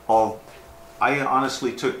 I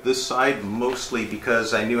honestly took this side mostly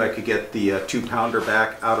because I knew I could get the 2-pounder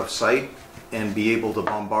back out of sight and be able to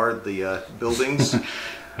bombard the buildings.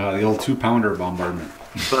 The old 2-pounder bombardment.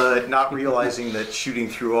 But not realizing that shooting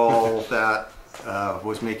through all that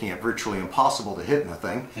was making it virtually impossible to hit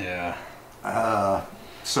anything. Yeah.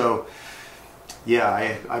 So,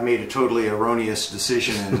 yeah, I made a totally erroneous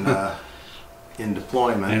decision in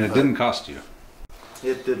deployment. And it didn't cost you.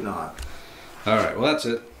 It did not. Alright, well that's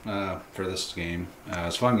it for this game.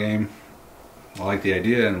 It's a fun game. I like the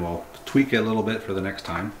idea, and we'll tweak it a little bit for the next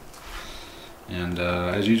time. And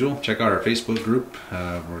as usual, check out our Facebook group.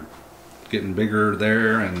 We're getting bigger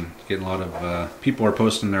there, and getting a lot of people are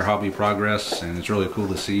posting their hobby progress, and it's really cool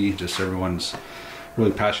to see. Just everyone's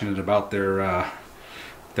really passionate about their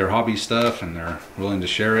hobby stuff, and they're willing to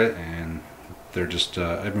share it, and they're just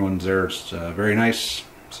everyone's there. It's very nice.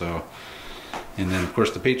 So, and then of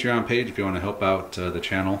course the Patreon page if you want to help out the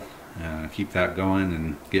channel, keep that going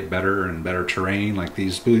and get better and better terrain like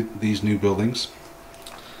these new buildings.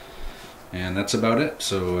 And that's about it.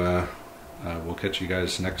 So we'll catch you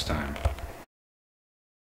guys next time.